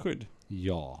naturligt skydd.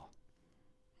 Ja.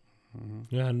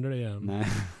 Nu händer det igen. Nej.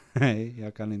 Nej,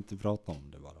 jag kan inte prata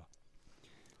om det bara.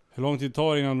 Hur lång tid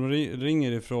tar det innan du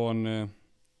ringer ifrån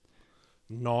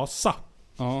NASA.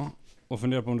 ja, och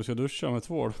funderar på om du ska duscha med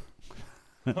tvål?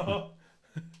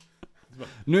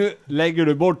 Nu lägger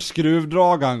du bort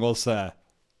skruvdragaren, gosse.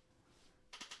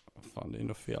 Fan, det är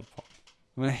ändå fel på.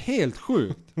 Men det är helt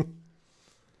sjukt.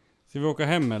 Ska vi åka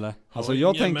hem eller? Alltså Har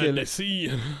jag ingen tänker,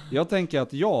 medicin. jag tänker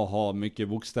att jag har mycket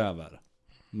bokstäver.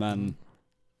 Men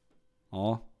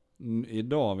ja,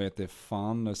 idag vet jag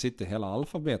fan, det sitter hela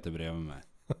alfabetet bredvid mig.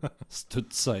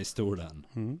 Studsa i stolen.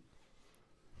 Mm.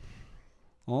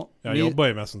 Ja, Jag jobbar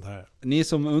ju med sånt här. ni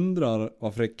som undrar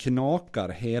varför det knakar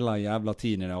hela jävla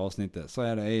tiden i det här avsnittet, så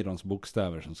är det Eirons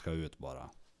bokstäver som ska ut bara.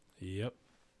 Japp.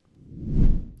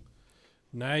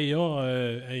 Nej, jag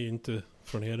är ju inte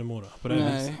från Hedemora på det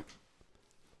viset. Nej.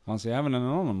 Fanns ju även en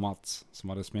annan Mats som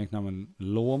hade smeknamnen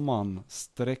Låman,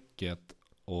 Strecket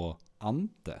och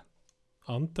Ante.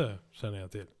 Ante känner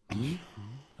jag till.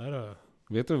 Här har jag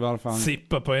Vet du varför han,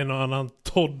 sippa på en och annan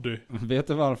toddy. vet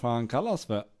du varför han kallas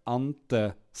för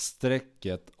Ante,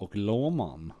 Strecket och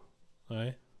Låman?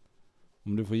 Nej,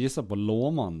 Om du får gissa på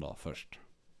Låman då först.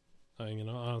 jag har ingen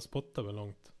aning. Han spottar väl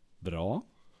långt. Bra.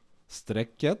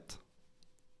 Strecket?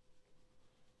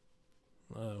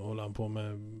 Håller han på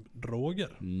med droger?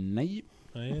 Nej.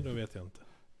 Nej, då vet jag inte.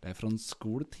 Det är från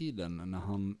skoltiden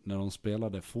när de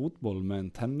spelade fotboll med en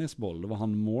tennisboll. Då var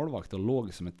han målvakt och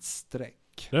låg som ett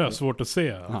streck. Det är svårt att se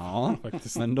Ja,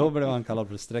 faktiskt. men då blev han kallad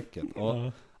för Strecket. Och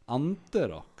Ja. Ante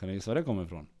då? Kan du gissa var det kommer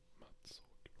ifrån?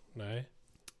 Nej.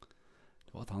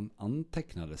 Det var att han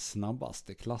antecknade snabbast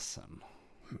i klassen.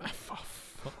 Men vad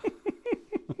fan.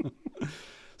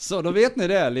 Så då vet ni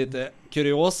det, lite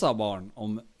kuriosa barn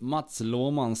om Mats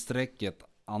Låman, Strecket,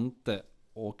 Ante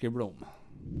Åkerblom.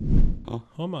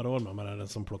 Har man råd med den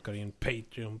som plockar in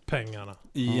Patreon-pengarna?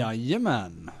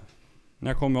 Jajamän.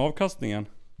 När kommer avkastningen?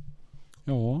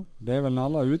 Ja, det är väl när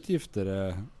alla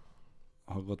utgifter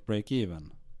har gått break-even.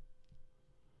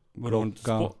 Vadå, har du inte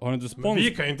Klocka. har du inte Men spons?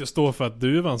 vi kan ju inte stå för att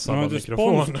duvan Har du sabbar inte spons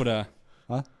mikrofonen. på det?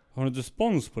 Va? Har du inte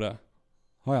spons på det?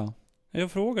 Har jag?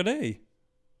 Jag frågar dig.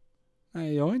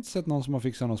 Nej, jag har inte sett någon som har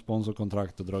fixat någon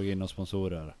sponsorkontrakt och dragit in några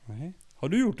sponsorer. Nej. Har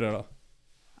du gjort det då?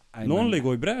 Nej, Någon men- vill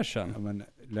gå i bräschen. Ja, men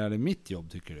är det mitt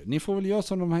jobb tycker du? Ni får väl göra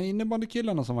som de här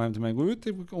innebandykillarna som var hem till mig. Gå ut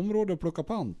i området och plocka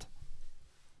pant.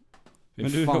 Fy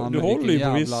Men du, fan, du håller ju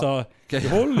vilken på jävla- vissa. Du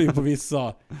håller ju på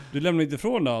vissa. Du lämnar inte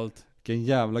ifrån dig allt. Vilken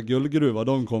jävla guldgruva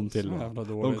de kom till. Så Va? jävla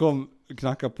De dåligt. kom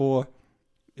knacka på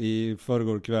i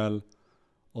förrgår kväll.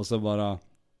 Och så bara,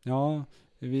 ja,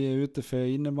 vi är ute för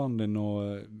innebandyn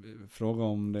och fråga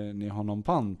om ni har någon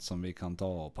pant som vi kan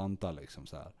ta och panta liksom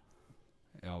så här.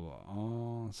 Jag bara,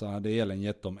 ja. Så hade Elin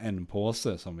gett dem en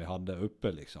påse som vi hade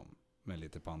uppe liksom. Med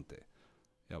lite pant i.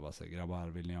 Jag bara, så grabbar,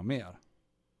 vill ni ha mer?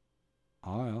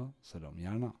 Ja, så de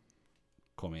gärna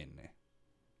kom in i.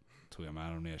 tog jag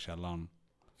med dem ner i källaren.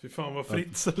 Fy fan vad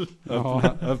Fritzl.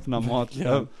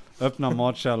 Öppna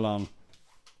matkällan.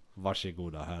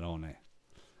 Varsågoda, här har ni.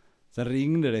 Sen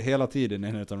ringde det hela tiden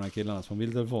en av de här killarnas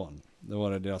mobiltelefon. Det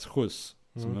var det deras skjuts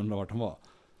som undrade vart de var.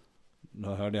 Då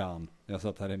hörde jag han. Jag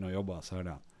satt här inne och jobbade, så hörde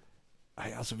jag.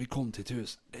 Nej, alltså vi kom till ett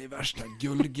hus. Det är värsta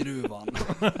guldgruvan.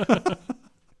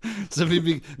 Så vi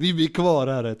blir kvar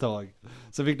här ett tag.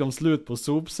 Så fick de slut på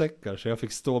sopsäckar, så jag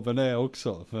fick stå med det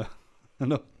också. För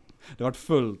det var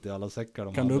fullt i alla säckar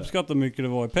de Kan du hade. uppskatta hur mycket det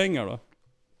var i pengar då?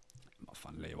 Vad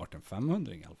fan, det har ju varit en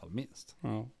 500 i alla fall, minst.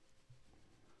 Ja.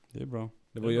 Det är bra.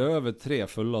 Det var ju över 3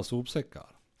 fulla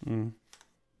sopsäckar. Mm.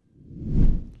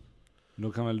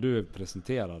 Då kan väl du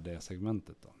presentera det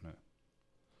segmentet då nu.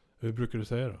 Hur brukar du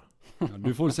säga då? Ja,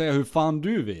 du får säga hur fan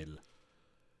du vill.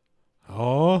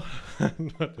 Ja, nu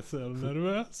är jag så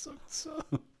nervös också.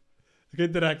 Jag kan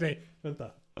inte räkna in.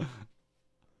 Vänta.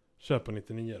 Kör på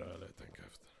 99 då, eller tänka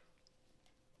efter.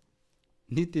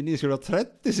 99 ska du ha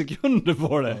 30 sekunder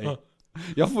på dig.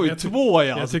 Jag får ju 2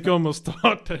 Jag tycker om att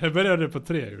starta. Jag började på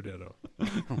 3, gjorde jag då.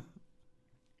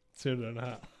 Ser du den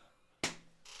här?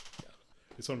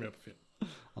 Det är så de gör på film.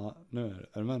 Ja, nu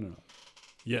är du med nu då?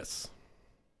 Yes.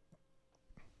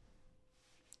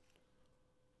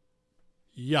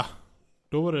 Ja,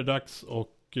 då var det dags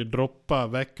att droppa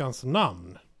veckans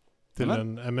namn till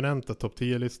den eminenta topp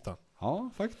 10-listan. Ja,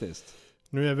 faktiskt.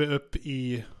 Nu är vi uppe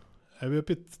i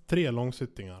 3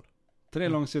 långsyttingar. 3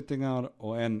 långsyttingar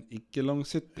och en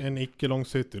icke-långsytting. En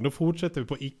icke-långsytting. Då fortsätter vi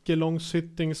på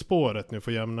icke-långsyttingspåret nu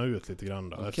för att jämna ut lite grann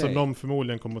då. Okej. Eftersom de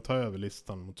förmodligen kommer att ta över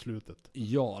listan mot slutet.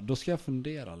 Ja, då ska jag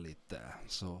fundera lite.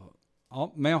 Så,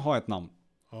 ja, men jag har ett namn.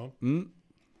 Ja.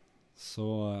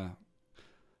 Så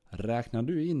räknar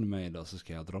du in mig då, så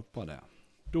ska jag droppa det.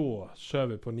 Då kör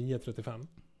vi på 9.35.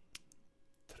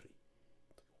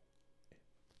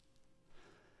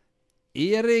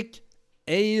 Erik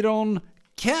Eiron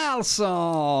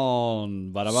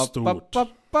Karlsson! Stort.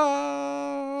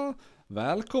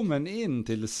 Välkommen in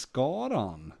till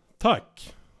skaran.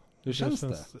 Tack! Hur känns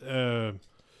det?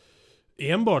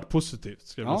 Enbart positivt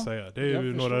ska jag Ja, vilja säga. Det är jag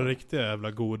ju förstår. några riktiga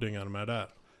jävla godingar med där.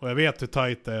 Och jag vet hur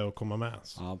tajt det är att komma med.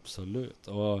 Så. Absolut.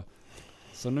 Och,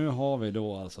 så nu har vi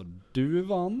då alltså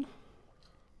Duvan,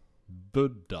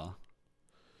 Buddha,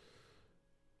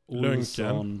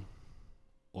 Olsson Lunken.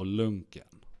 och Lunken.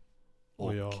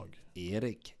 Och jag.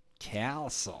 Erik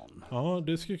Karlsson. Ja,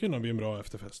 det skulle kunna bli en bra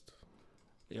efterfest.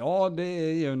 Ja, det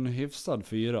är ju en hyfsad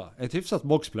 4. Ett hyfsat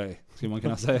boxplay skulle man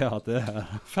kunna säga att det är.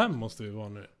 5 måste vi vara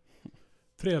nu.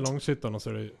 3 långsittarna så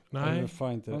är det... Nej,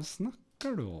 Fan inte. Vad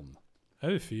snackar du om? är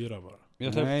vi 4 bara? Vi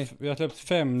Nej. har släppt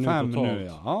 5 nu 5 totalt. nu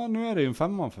ja. Ja, nu är det ju en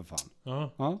 5 för fan.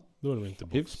 Ja, Ja. då är det väl inte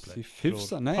boxplay.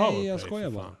 Hyfsad. Nej, Powerplay, jag skojar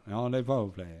för bara. fan. Ja, det är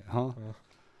powerplay. Ja. Ja.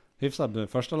 Hyfsad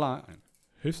första line.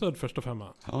 Hyfsad första 5.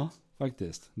 Ja,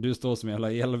 faktiskt. Du står som en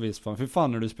jävla elvispan. För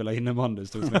fan när du spelar innebandy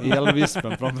stod som en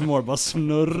elvispen framför mål, bara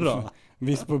snurra.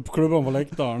 Visst på klubban på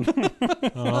läktaren.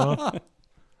 Ja.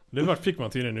 Det fick man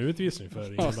tydligen en utvisning för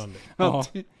innebandy. Ja,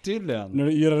 Ja. tydligen. När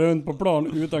du yrar runt på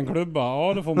plan utan klubba,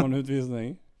 ja då får man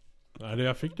utvisning. Nej,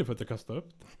 jag fick det för att jag kastade upp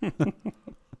det.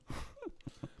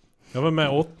 Jag var med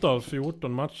 8 av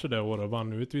 14 matcher det året och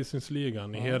vann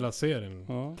utvisningsligan i hela serien.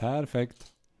 Ja.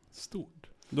 Perfekt. Stort.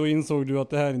 Då insåg du att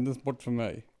det här är inte en sport för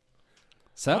mig.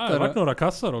 Det har varit några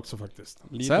kassar också faktiskt.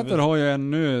 Säter har ju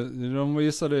en nu, de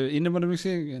visade,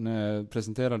 innebandymusiken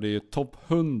presenterade ju topp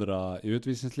 100 i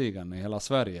utvisningsligan i hela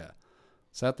Sverige.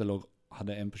 Säter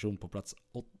hade en person på plats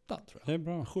 8 tror jag. Det är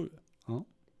bra. 7. Ja.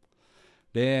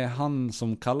 Det är han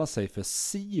som kallar sig för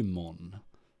Simon.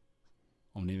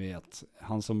 Om ni vet.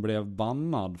 Han som blev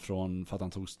bannad för att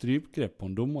han tog strypgrepp på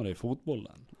en domare i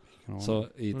fotbollen. Ja. Så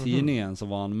i tidningen så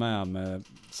var han med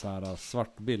så här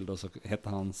svart bild och så hette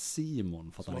han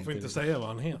Simon. För att Så han man får inte ville- säga vad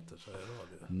han heter så är det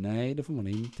radio. Nej, det får man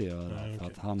inte göra. Nej, För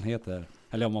okej. att han heter,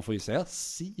 eller ja, man får ju säga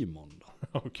Simon då.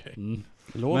 Okej. Mm.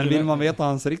 Låter Men vill det- man veta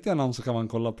hans riktiga namn så kan man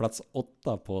kolla plats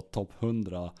 8 på topp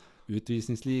 100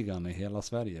 utvisningsligan i hela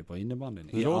Sverige på innebandyn.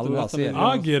 I Det låter alla nästan serier.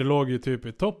 bra. Agir låg ju typ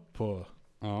i topp på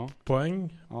Ja,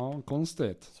 poäng. Ja,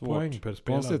 konstigt. svårt. Poäng per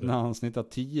spelare. Konstigt när han snittar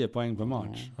 10 poäng per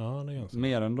match. Ja, det är ganska.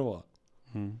 Mer än då.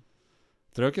 Mm.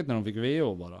 Tråkigt när de fick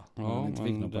VO bara. När Ja, de inte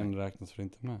fick men någon poäng. den räknas för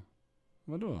inte med.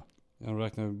 Vadå? Jag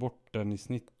räknar ju bort den i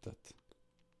snittet.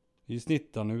 I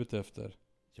snitt han är ute efter.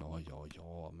 Ja,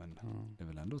 men Ja. det är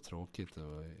väl ändå tråkigt.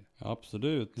 Och, Ja,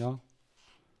 absolut. ja.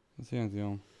 Det ser inte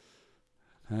jag.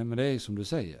 Nej, men det är ju som du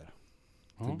säger.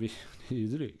 Ja. Det är ju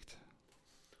drygt.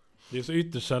 Det är så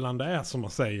ytterst sällan det är som man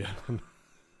säger.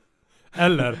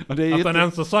 Eller Och det är att ju han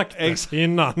ens har sagt det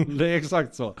innan. Det är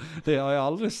exakt så. Det har jag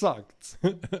aldrig sagt.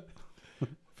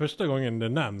 Första gången det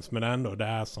nämns, men ändå det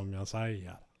är som jag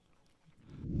säger.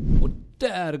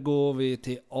 där går vi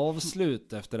till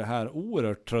avslut efter det här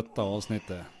oerhört trötta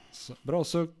avsnittet. Så, bra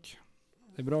suck.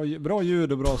 Det är bra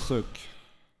ljud och bra suck.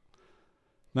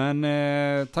 Men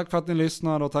tack för att ni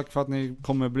lyssnar och tack för att ni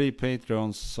kommer bli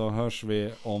Patreons, så hörs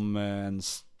vi om en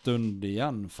stund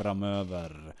igen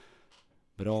framöver.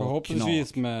 Bra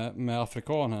förhoppningsvis knak. med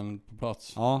afrikanen på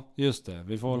plats. Ja, just det.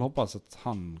 Vi får väl hoppas att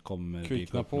han kommer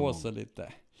Kvickna på sig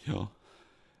lite. Ja.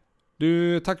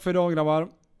 Du, tack för idag grabbar.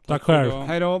 Tack själv.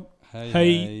 Hej då. Hej.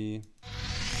 Hej.